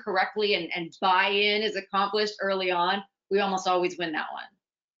done correctly and buy-in is accomplished early on, we almost always win that one.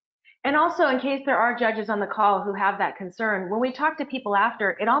 And also, in case there are judges on the call who have that concern, when we talk to people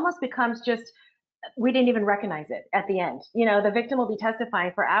after, it almost becomes just, we didn't even recognize it at the end. The victim will be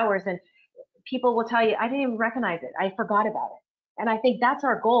testifying for hours and people will tell you, I didn't even recognize it. I forgot about it. And I think that's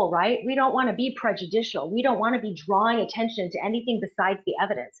our goal, right? We don't want to be prejudicial. We don't want to be drawing attention to anything besides the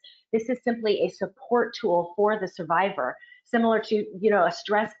evidence. This is simply a support tool for the survivor, similar to, a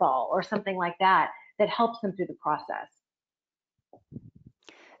stress ball or something like that, that helps them through the process.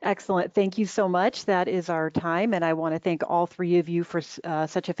 Excellent. Thank you so much. That is our time. And I want to thank all three of you for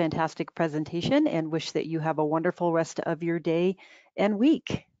such a fantastic presentation and wish that you have a wonderful rest of your day and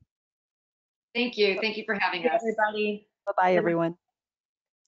week. Thank you. Thank you for having us. Everybody. Bye-bye, everyone.